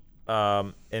 So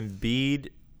Embiid,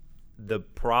 the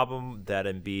problem that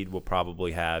Embiid will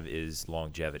probably have is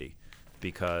longevity,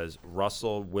 because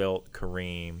Russell, Wilt,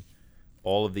 Kareem,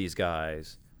 all of these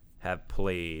guys have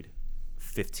played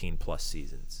 15-plus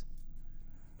seasons.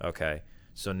 Okay,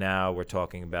 so now we're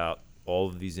talking about all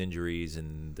of these injuries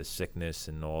and the sickness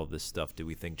and all of this stuff. Do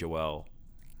we think Joel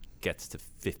gets to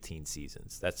 15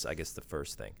 seasons? That's, I guess, the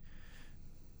first thing.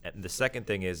 And the second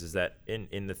thing is that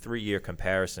in the 3-year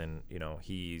comparison,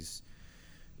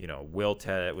 Wilt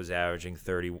was averaging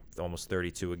 30, almost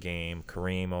 32 a game.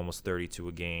 Kareem almost 32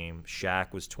 a game.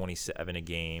 Shaq was 27 a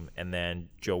game, and then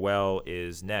Joel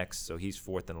is next, so he's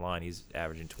fourth in line. He's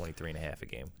averaging 23 and a half a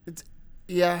game.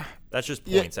 That's just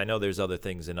points. I know there's other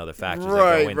things and other factors that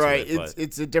go into it. But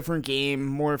it's a different game,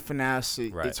 more finesse.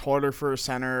 It's harder for a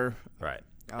center. Right.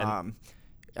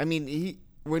 I mean,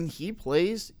 when he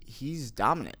plays, he's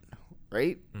dominant,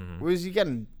 right? Mm-hmm. What is he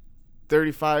getting?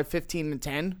 35, 15, and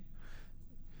 10?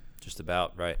 Just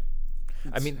about, right.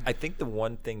 I mean, I think the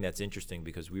one thing that's interesting,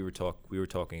 because we were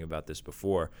talking about this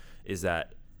before, is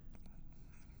that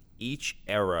each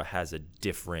era has a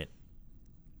different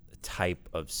type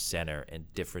of center and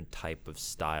different type of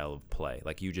style of play.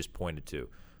 Like you just pointed to,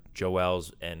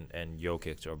 Joel's and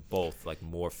Jokic are both like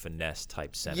more finesse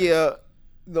type centers. Yeah.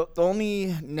 The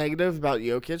only negative about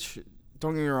Jokic,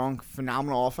 don't get me wrong,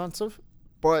 phenomenal offensive,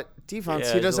 but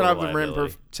defense, he doesn't have the rim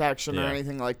protection or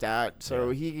anything like that, so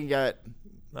he can get...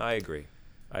 I agree.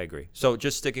 So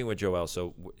just sticking with Joel,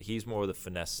 so he's more of the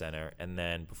finesse center, and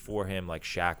then before him, like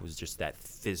Shaq was just that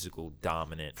physical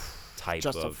dominant type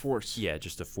just a force. Yeah,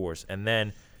 just a force. And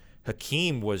then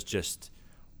Hakeem was just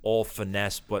all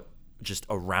finesse, but just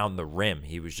around the rim.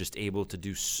 He was just able to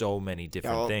do so many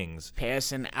different things.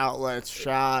 Passing, outlets,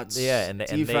 shots. Yeah, and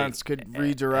defense could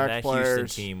redirect players. And that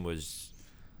Houston team was,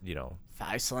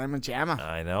 Five Slam and Jamma.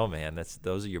 I know, man.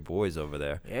 Those are your boys over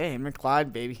there. Yeah, him and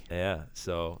Clyde, baby. Yeah,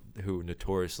 so who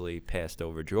notoriously passed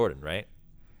over Jordan, right?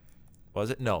 Was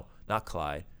it? No, not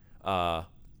Clyde.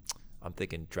 I'm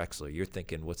thinking Drexler. You're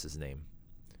thinking, what's his name?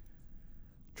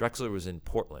 Drexler was in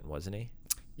Portland, wasn't he?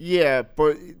 Yeah,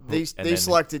 but they then-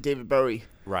 selected David Bowie.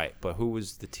 Right, but who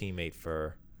was the teammate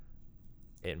for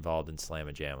involved in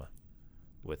Slamma Jamma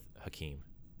with Hakeem?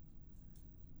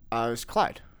 It was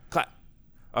Clyde.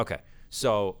 Okay,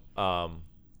 so wow,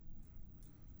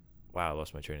 I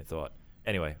lost my train of thought.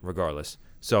 Anyway, regardless,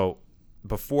 so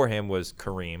before him was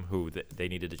Kareem, who they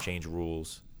needed to change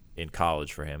rules in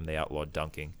college for him. They outlawed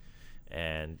dunking,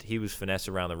 and he was finesse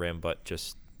around the rim, but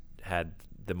just had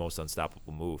the most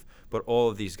unstoppable move. But all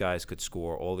of these guys could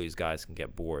score. All these guys can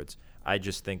get boards. I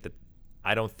just think that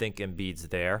I don't think Embiid's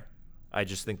there. I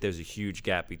just think there's a huge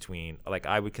gap between, like,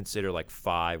 I would consider like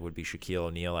 5 would be Shaquille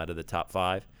O'Neal out of the top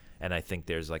 5, and I think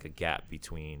there's like a gap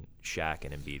between Shaq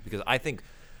and Embiid, because I think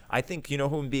you know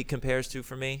who Embiid compares to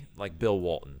for me? Like Bill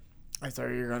Walton. I thought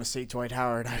you were going to say Dwight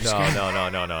Howard.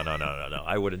 No.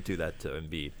 I wouldn't do that to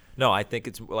Embiid. No, I think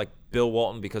it's like Bill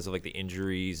Walton because of like the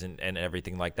injuries and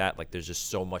everything like that. Like there's just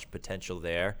so much potential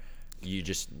there. We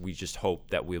just hope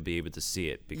that we'll be able to see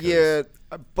it. Because yeah,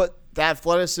 but the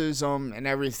athleticism and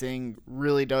everything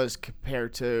really does compare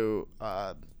to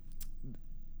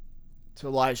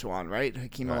Olajuwon, right?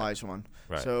 Hakeem Olajuwon.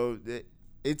 Right. So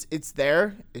it's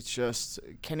there. It's just,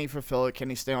 can he fulfill it? Can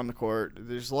he stay on the court?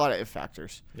 There's a lot of if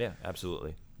factors. Yeah,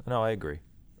 absolutely. No, I agree.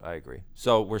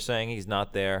 So we're saying he's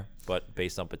not there, but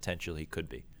based on potential, he could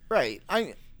be. Right.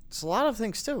 It's a lot of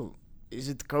things too. Is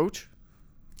it the coach?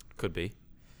 Could be.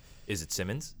 Is it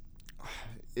Simmons?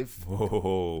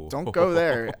 Don't go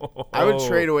there. I would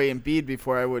trade away Embiid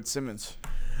before I would Simmons.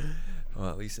 Well,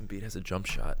 at least Embiid has a jump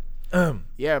shot.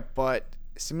 Yeah, but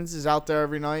Simmons is out there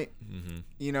every night. Mm-hmm.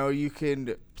 You know, you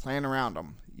can plan around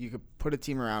him. You could put a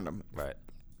team around him. Right.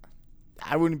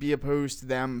 I wouldn't be opposed to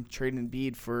them trading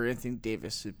Embiid for Anthony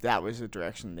Davis if that was the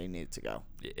direction they needed to go.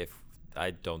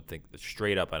 I don't think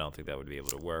that would be able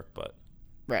to work, but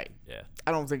right. Yeah.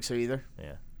 I don't think so either.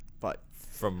 Yeah. But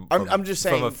I'm just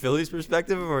saying, from a Phillies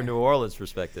perspective or a New Orleans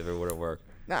perspective, it would have worked.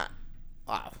 Nah.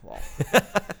 Well.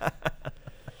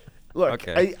 Look,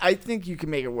 okay. I think you can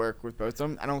make it work with both of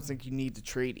them. I don't think you need to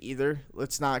trade either.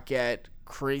 Let's not get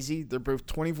crazy. They're both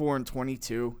 24 and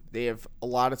 22. They have a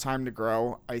lot of time to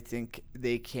grow. I think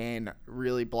they can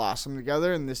really blossom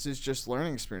together, and this is just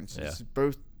learning experience. Yeah. This is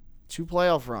both 2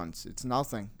 playoff runs. It's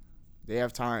nothing. They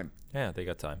have time. Yeah, they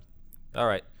got time. All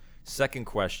right. Second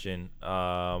question.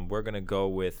 We're gonna go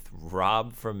with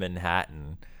Rob from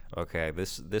Manhattan. Okay,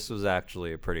 this was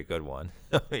actually a pretty good one.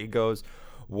 He goes,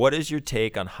 "What is your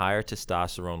take on higher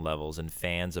testosterone levels in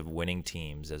fans of winning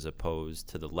teams as opposed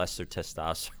to the lesser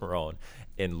testosterone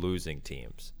in losing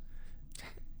teams?"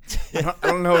 I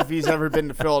don't know if he's ever been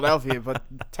to Philadelphia, but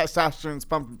testosterone's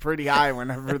pumping pretty high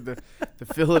whenever the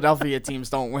Philadelphia teams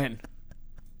don't win.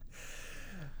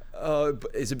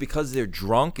 Is it because they're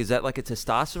drunk? Is that like a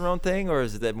testosterone thing, or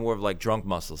is that more of like drunk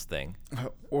muscles thing?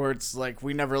 Or it's like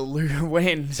we never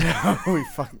win, so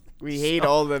we hate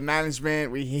all the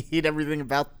management. We hate everything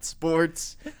about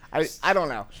sports. I don't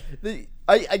know.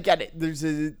 I get it. There's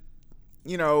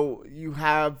you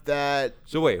have that.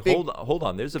 So wait, hold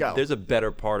on. There's a better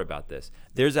part about this.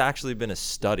 There's actually been a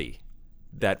study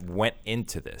that went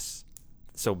into this.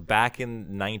 So back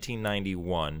in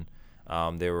 1991.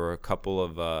 There were a couple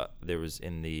of there was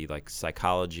in the like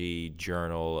psychology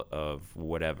journal of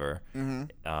whatever,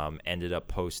 ended up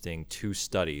posting 2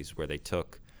 studies where they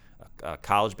took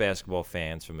college basketball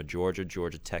fans from a Georgia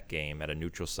Tech game at a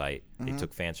neutral site. They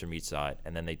took fans from each side,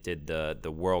 and then they did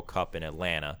the World Cup in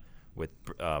Atlanta with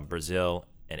Brazil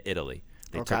and Italy.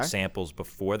 They took samples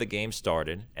before the game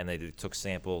started, and they took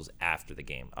samples after the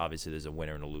game. Obviously, there's a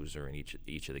winner and a loser in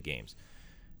each of the games.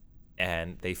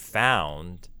 And they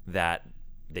found that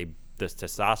the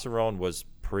testosterone was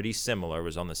pretty similar. It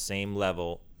was on the same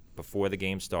level before the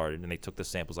game started, and they took the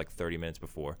samples like 30 minutes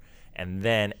before. And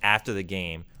then after the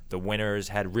game, the winners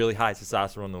had really high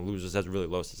testosterone, and the losers had really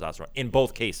low testosterone in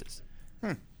both cases.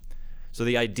 So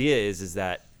the idea is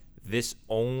that this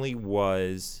only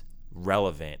was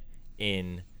relevant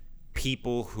in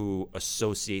people who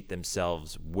associate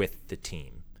themselves with the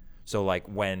team. So, like,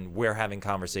 when we're having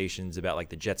conversations about, like,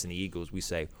 the Jets and the Eagles, we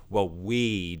say, well,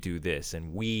 we do this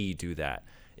and we do that.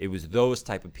 It was those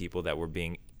type of people that were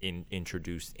being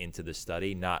introduced into the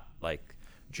study, not, like,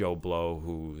 Joe Blow,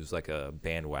 who's, like, a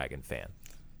bandwagon fan.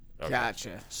 Okay.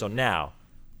 Gotcha. So now,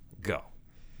 go.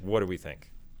 What do we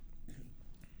think?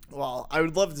 Well, I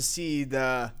would love to see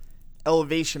the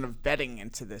elevation of betting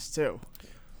into this, too.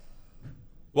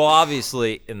 Well,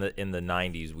 obviously, in the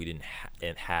 90s, we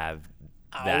didn't have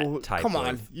that type come on.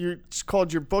 of. You just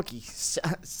called your bookie.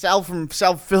 Sal from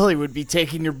South Philly would be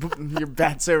taking your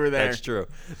bets over there. That's true.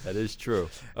 That is true.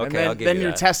 Okay, And then, I'll give then you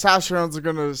your that. testosterones are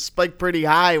going to spike pretty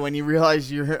high when you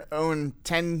realize you're owing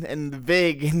 10 in the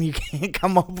VIG and you can't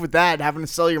come up with that, having to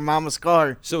sell your mama's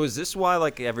car. So is this why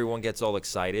like everyone gets all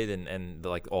excited and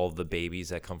like all the babies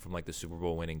that come from like the Super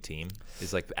Bowl winning team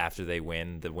is like after they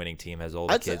win, the winning team has all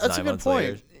the kids That's 9 a good months point.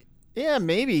 later? Yeah,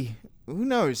 maybe. Who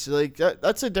knows? Like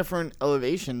that's a different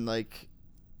elevation. Like,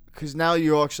 because now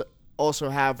you also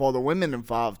have all the women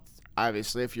involved.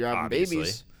 Obviously, if you're having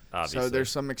babies, so there's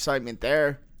some excitement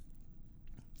there.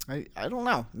 I don't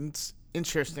know. It's an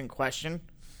interesting question.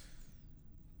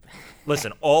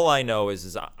 Listen, all I know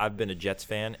is I've been a Jets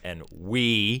fan and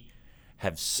we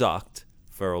have sucked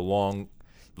for a long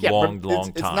Long time.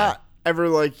 It's not ever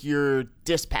like you're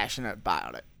dispassionate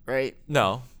about it, right?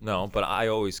 No, but I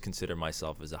always consider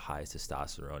myself as a high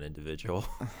testosterone individual.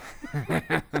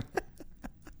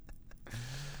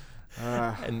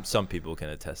 And some people can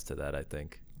attest to that, I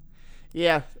think.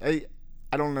 Yeah,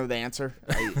 I don't know the answer.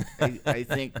 I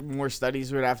think more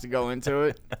studies would have to go into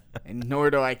it, and nor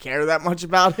do I care that much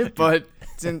about it. But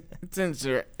it's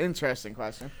an interesting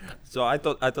question. So I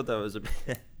thought that was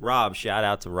Rob. Shout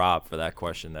out to Rob for that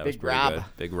question. That was Big pretty Rob. good.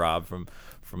 Big Rob from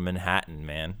Manhattan,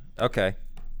 man. Okay,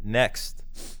 next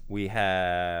we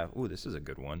have. Ooh, this is a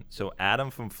good one. So Adam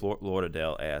from Fort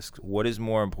Lauderdale asks, "What is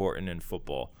more important in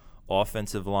football,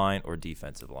 offensive line or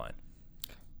defensive line?"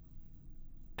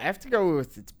 I have to go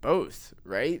with it's both,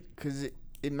 right? Because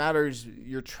it matters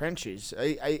your trenches.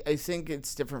 I think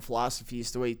it's different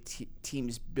philosophies the way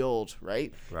teams build,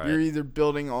 right? Right. You're either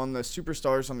building on the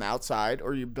superstars on the outside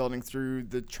or you're building through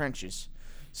the trenches.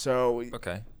 So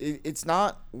Okay. it's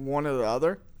not one or the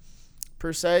other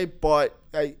per se, but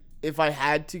if I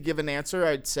had to give an answer,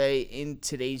 I'd say in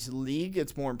today's league,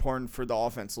 it's more important for the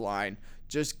offensive line.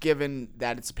 Just given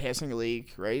that it's a passing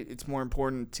league, right? It's more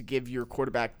important to give your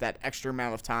quarterback that extra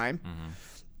amount of time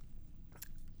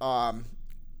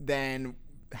than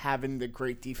having the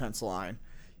great defensive line.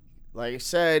 Like I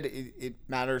said, it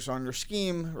matters on your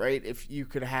scheme, right? If you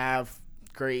could have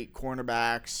great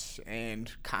cornerbacks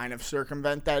and kind of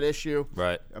circumvent that issue.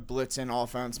 Right. A blitz-in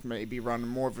offense, maybe run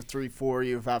more of a 3-4.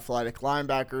 You have athletic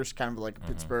linebackers, kind of like a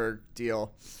Pittsburgh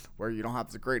deal where you don't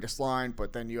have the greatest line,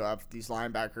 but then you have these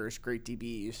linebackers, great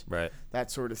DBs, Right. that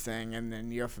sort of thing, and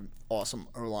then you have an awesome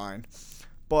O-line.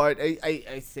 But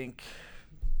I think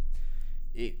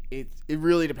it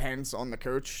really depends on the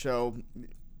coach. So,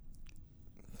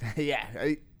 yeah,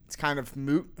 it's kind of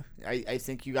moot. I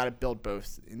think you got to build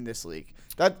both in this league.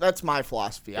 That's my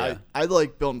philosophy. Yeah. I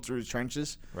like building through the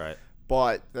trenches, Right.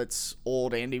 but that's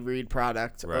old Andy Reid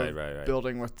product Right, of right.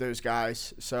 building with those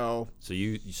guys. So So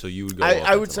you would go.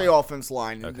 I would offensive say line. offense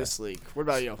line in Okay. this league. What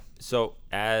about you? So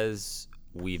as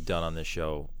we've done on this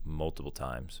show multiple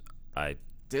times, I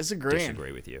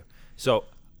disagree with you. So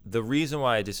the reason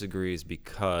why I disagree is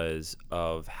because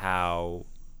of how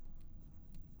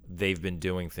they've been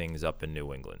doing things up in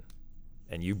New England.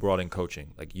 And you brought in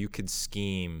coaching. Like, you could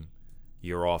scheme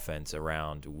your offense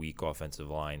around weak offensive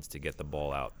lines to get the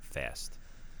ball out fast.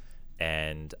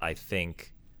 And I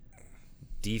think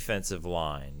defensive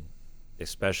line,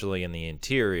 especially in the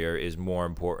interior, is more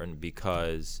important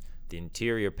because the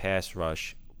interior pass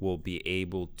rush will be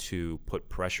able to put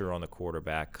pressure on the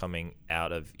quarterback coming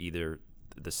out of either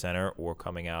the center or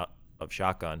coming out of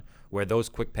shotgun, where those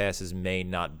quick passes may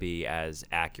not be as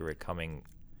accurate coming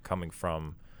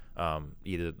from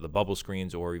either the bubble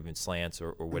screens or even slants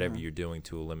or whatever you're doing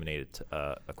to eliminate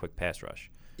a quick pass rush.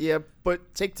 Yeah,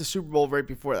 but take the Super Bowl right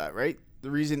before that, right?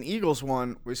 The reason Eagles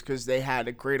won was because they had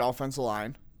a great offensive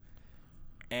line,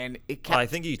 and it kept, I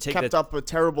think you take kept that- up a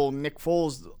terrible Nick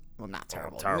Foles. Well, not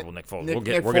terrible. Terrible Nick Foles. Nick, We're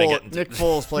Nick going to Foles- get into Nick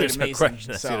Foles played There's no amazing.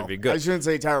 question that's so going to be good. I shouldn't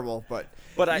say terrible, but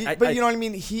But you I know what I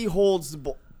mean. He holds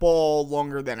the ball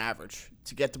longer than average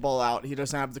to get the ball out. He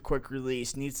doesn't have the quick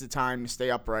release. Needs the time to stay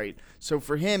upright. So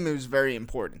for him, it was very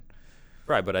important.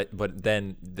 Right, but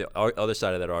then the other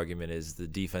side of that argument is the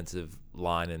defensive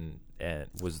line and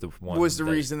was the one Was the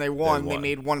that reason they won. They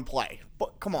made one play.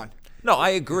 But come on. No, I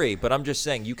agree, but I'm just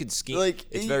saying you could scheme. Like,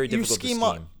 it's very you difficult to scheme.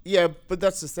 up. Yeah, but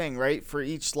that's the thing, right? For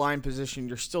each line position,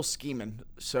 you're still scheming.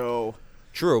 So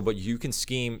True, but you can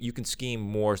scheme. You can scheme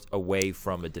more away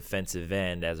from a defensive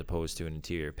end as opposed to an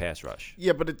interior pass rush.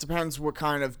 yeah, but it depends what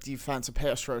kind of defensive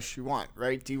pass rush you want,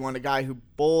 right? Do you want a guy who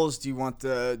bowls? Do you want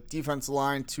the defensive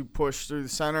line to push through the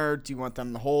center? Do you want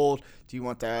them to hold? Do you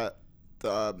want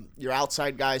your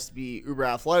outside guys to be uber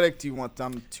athletic? Do you want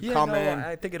them to come in?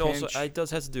 I think it pinch?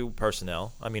 also has to do with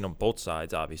personnel. I mean, on both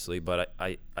sides, obviously, but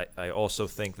I also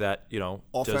think that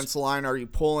Offensive line, are you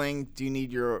pulling? Do you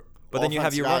need your But then you have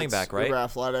offensive your guy running that's back, right? Uber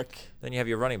athletic. Then you have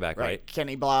your running back, right?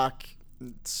 Kenny Block.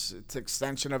 It's an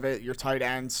extension of it. Your tight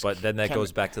ends. But then that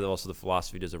goes back to also the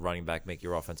philosophy: does a running back make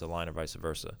your offensive line, or vice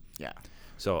versa? Yeah.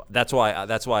 So that's why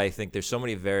I think there's so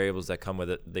many variables that come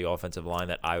with the offensive line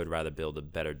that I would rather build a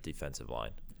better defensive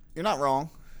line. You're not wrong.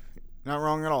 Not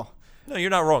wrong at all. No, you're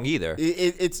not wrong either.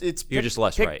 You're just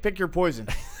less right. Pick your poison.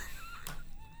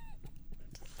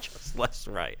 Just less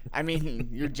right. I mean,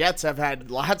 your Jets have had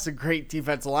lots of great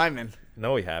defensive linemen.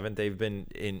 No, we haven't. They've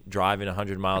been driving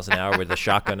 100 miles an hour with a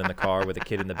shotgun in the car with a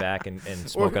kid in the back and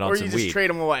smoking on some weed. Or you just trade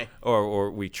him away.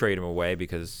 Or we trade him away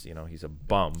because he's a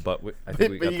bum. But I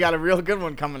think but you got a real good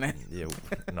one coming in. Yeah.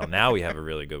 No, now we have a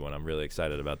really good one. I'm really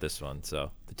excited about this one.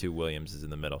 So the two Williams is in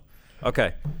the middle.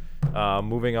 Okay.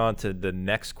 Moving on to the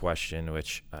next question,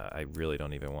 which I really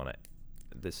don't even want to.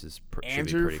 This is should be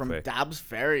Andrew pretty from quick. Dobbs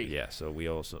Ferry. Yeah. So we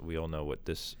all know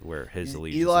where his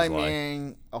allegiance Eli is like.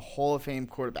 Manning, a Hall of Fame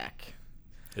quarterback.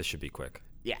 This should be quick.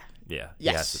 Yeah. Yeah.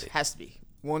 Yes. Has to be.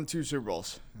 Won 2 Super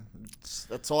Bowls.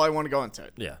 That's all I want to go into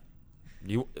it. Yeah.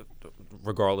 You,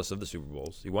 regardless of the Super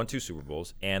Bowls, you won 2 Super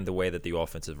Bowls, and the way that the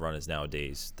offensive run is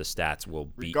nowadays, the stats will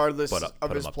be regardless put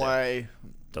of his play.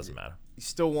 Doesn't matter. He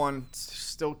still won.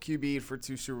 Still QB'd for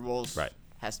 2 Super Bowls. Right.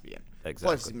 Has to be in.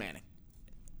 Exactly. Plus Manning.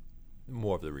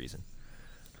 More of the reason.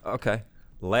 Okay.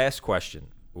 Last question.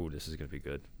 Ooh, this is gonna be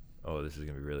good. Oh, this is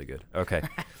going to be really good. Okay.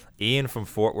 Ian from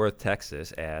Fort Worth,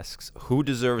 Texas asks, who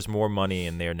deserves more money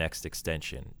in their next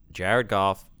extension? Jared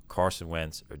Goff, Carson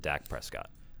Wentz, or Dak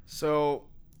Prescott? So,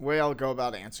 way I'll go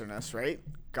about answering this, right?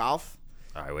 Goff.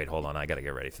 All right, wait, hold on. I got to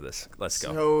get ready for this. Let's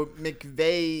go. So,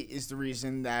 McVay is the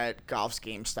reason that Goff's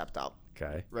game stepped up.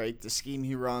 Okay. Right? The scheme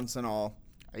he runs and all.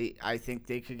 I think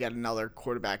they could get another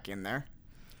quarterback in there.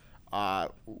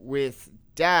 With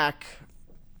Dak,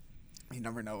 you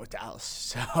never know with Dallas,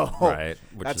 so right,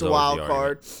 that's a wild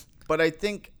card. But I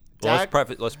think Dak,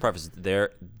 let's preface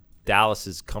there. Dallas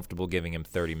is comfortable giving him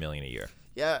 $30 million a year.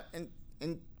 Yeah,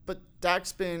 but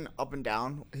Dak's been up and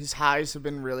down. His highs have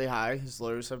been really high. His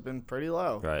lows have been pretty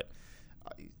low. Right.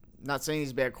 Not saying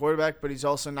he's a bad quarterback, but he's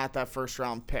also not that first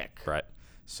round pick. Right.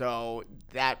 So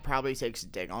that probably takes a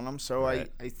dig on him. So right.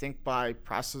 I think by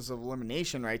process of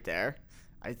elimination right there,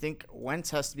 I think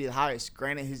Wentz has to be the highest.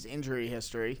 Granted his injury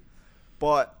history.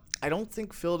 But I don't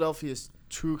think Philadelphia is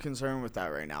too concerned with that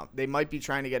right now. They might be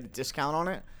trying to get a discount on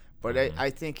it, but I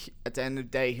think at the end of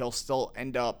the day, he'll still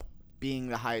end up being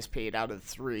the highest paid out of the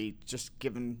 3, just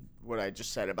given what I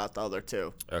just said about the other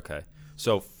 2. Okay.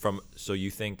 So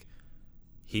you think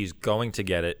he's going to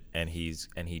get it, and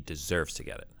he deserves to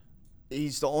get it?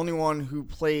 He's the only one who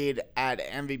played at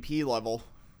MVP level.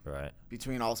 Right.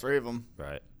 Between all 3 of them.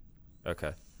 Right.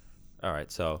 Okay. All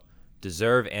right. So.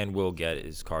 Deserve and will get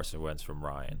is Carson Wentz from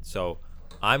Ryan. So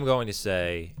I'm going to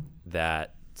say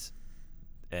that,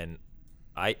 and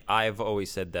I've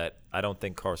always said that I don't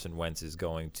think Carson Wentz is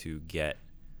going to get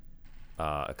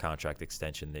a contract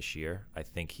extension this year. I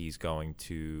think he's going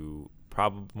to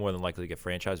probably more than likely get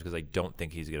franchised because I don't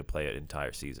think he's going to play an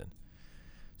entire season.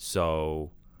 So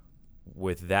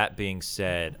with that being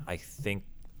said, I think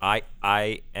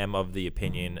I am of the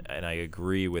opinion, and I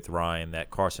agree with Ryan, that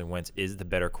Carson Wentz is the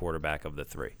better quarterback of the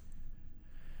 3.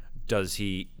 Does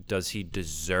he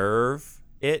deserve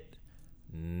it?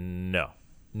 No.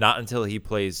 Not until he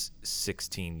plays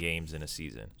 16 games in a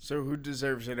season. So who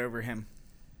deserves it over him?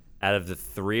 Out of the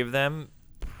 3 of them,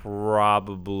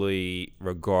 probably,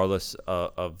 regardless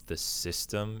of the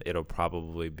system, it'll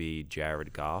probably be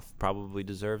Jared Goff probably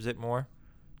deserves it more.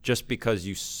 Just because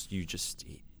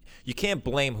you can't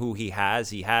blame who he has.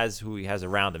 He has who he has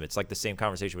around him. It's like the same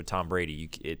conversation with Tom Brady.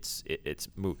 It's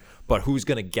moot. But who's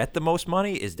going to get the most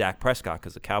money is Dak Prescott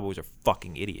because the Cowboys are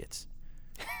fucking idiots.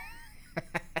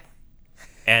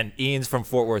 And Ian's from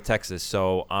Fort Worth, Texas,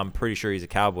 so I'm pretty sure he's a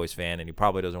Cowboys fan, and he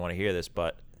probably doesn't want to hear this,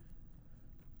 but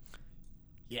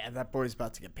yeah, that boy's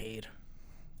about to get paid.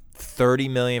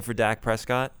 $30 million for Dak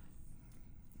Prescott?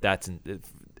 That's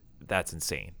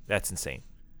insane. That's insane.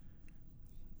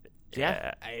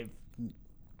 Yeah, I have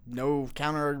no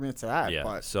counter argument to that. Yeah.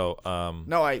 But so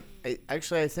no, I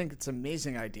think it's an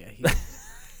amazing idea. He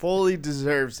fully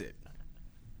deserves it.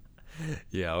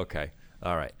 Yeah. Okay.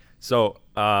 All right. So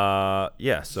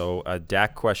yeah. So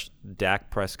Dak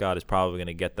Prescott is probably going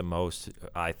to get the most.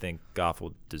 I think Goff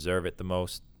will deserve it the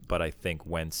most, but I think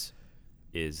Wentz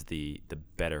is the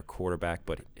better quarterback,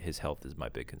 but his health is my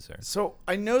big concern. So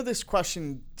I know this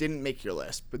question didn't make your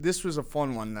list, but this was a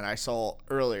fun one that I saw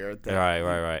earlier that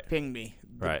right. pinged me.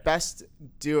 The right. best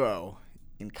duo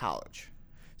in college.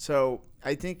 So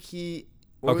I think he.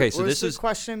 So this is the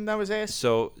question that was asked.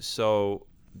 So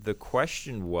the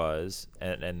question was,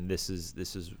 and this is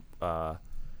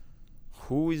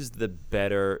who is the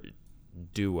better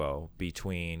duo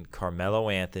between Carmelo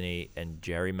Anthony and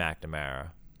Jerry McNamara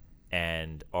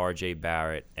and R.J.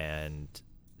 Barrett and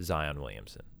Zion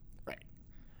Williamson? Right.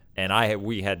 And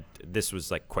we had this was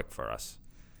like quick for us,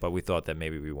 but we thought that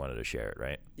maybe we wanted to share it,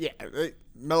 right? Yeah,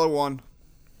 Melo won.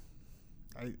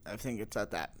 I think it's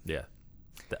at that. Yeah.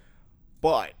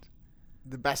 But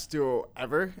the best duo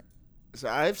ever. So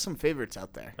I have some favorites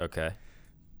out there. Okay.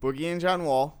 Boogie and John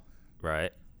Wall.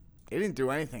 Right. They didn't do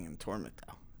anything in the tournament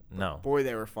though. No. Boy,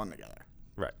 they were fun together.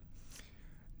 Right.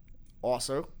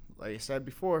 Also, like I said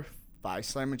before, Phi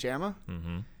Slamma Jamma.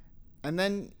 Mm-hmm. And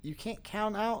then you can't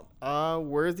count out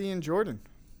Worthy and Jordan.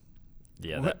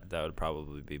 Yeah, that would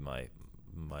probably be my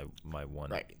one.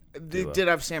 Right. They did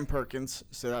have Sam Perkins,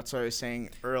 so that's what I was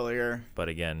saying earlier. But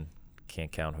again, can't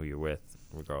count who you're with,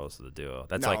 regardless of the duo.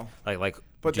 That's No. like.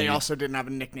 But they also didn't have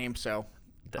a nickname, so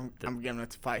I'm giving it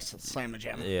to Phi Slamma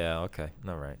Jamma. Yeah. Okay.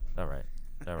 All right.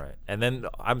 And then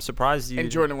I'm surprised you.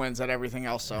 And Jordan wins at everything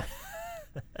else, so.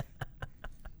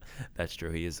 That's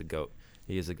true. He is a GOAT.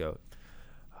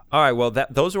 All right. Well,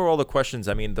 those were all the questions.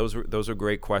 I mean, those were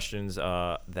great questions.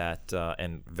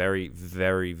 And very,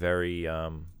 very,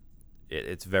 very.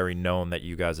 It's very known that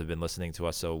you guys have been listening to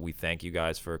us, so we thank you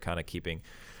guys for kind of keeping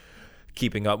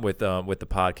up with the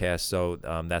podcast. So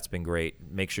that's been great.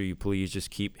 Make sure you please just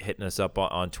keep hitting us up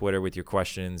on Twitter with your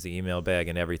questions, the email bag,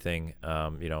 and everything.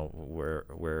 We're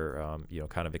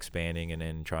kind of expanding and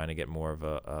then trying to get more of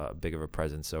a big of a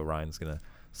presence. So Ryan's gonna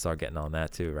start getting on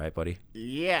that too, right, buddy?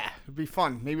 Yeah, it'd be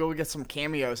fun. Maybe we'll get some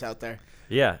cameos out there.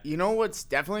 Yeah. You know what's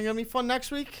definitely gonna be fun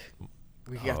next week?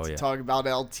 We got to yeah. talk about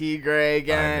El Tigre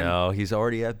again. I know. He's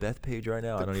already at Bethpage right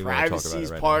now. I don't even want to talk about it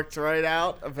Privacy's right parked right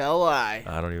out of LI.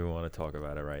 I don't even want to talk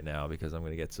about it right now because I'm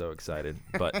going to get so excited.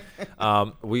 But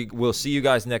we'll see you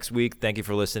guys next week. Thank you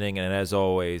for listening. And as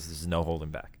always, this is No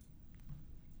Holding Back.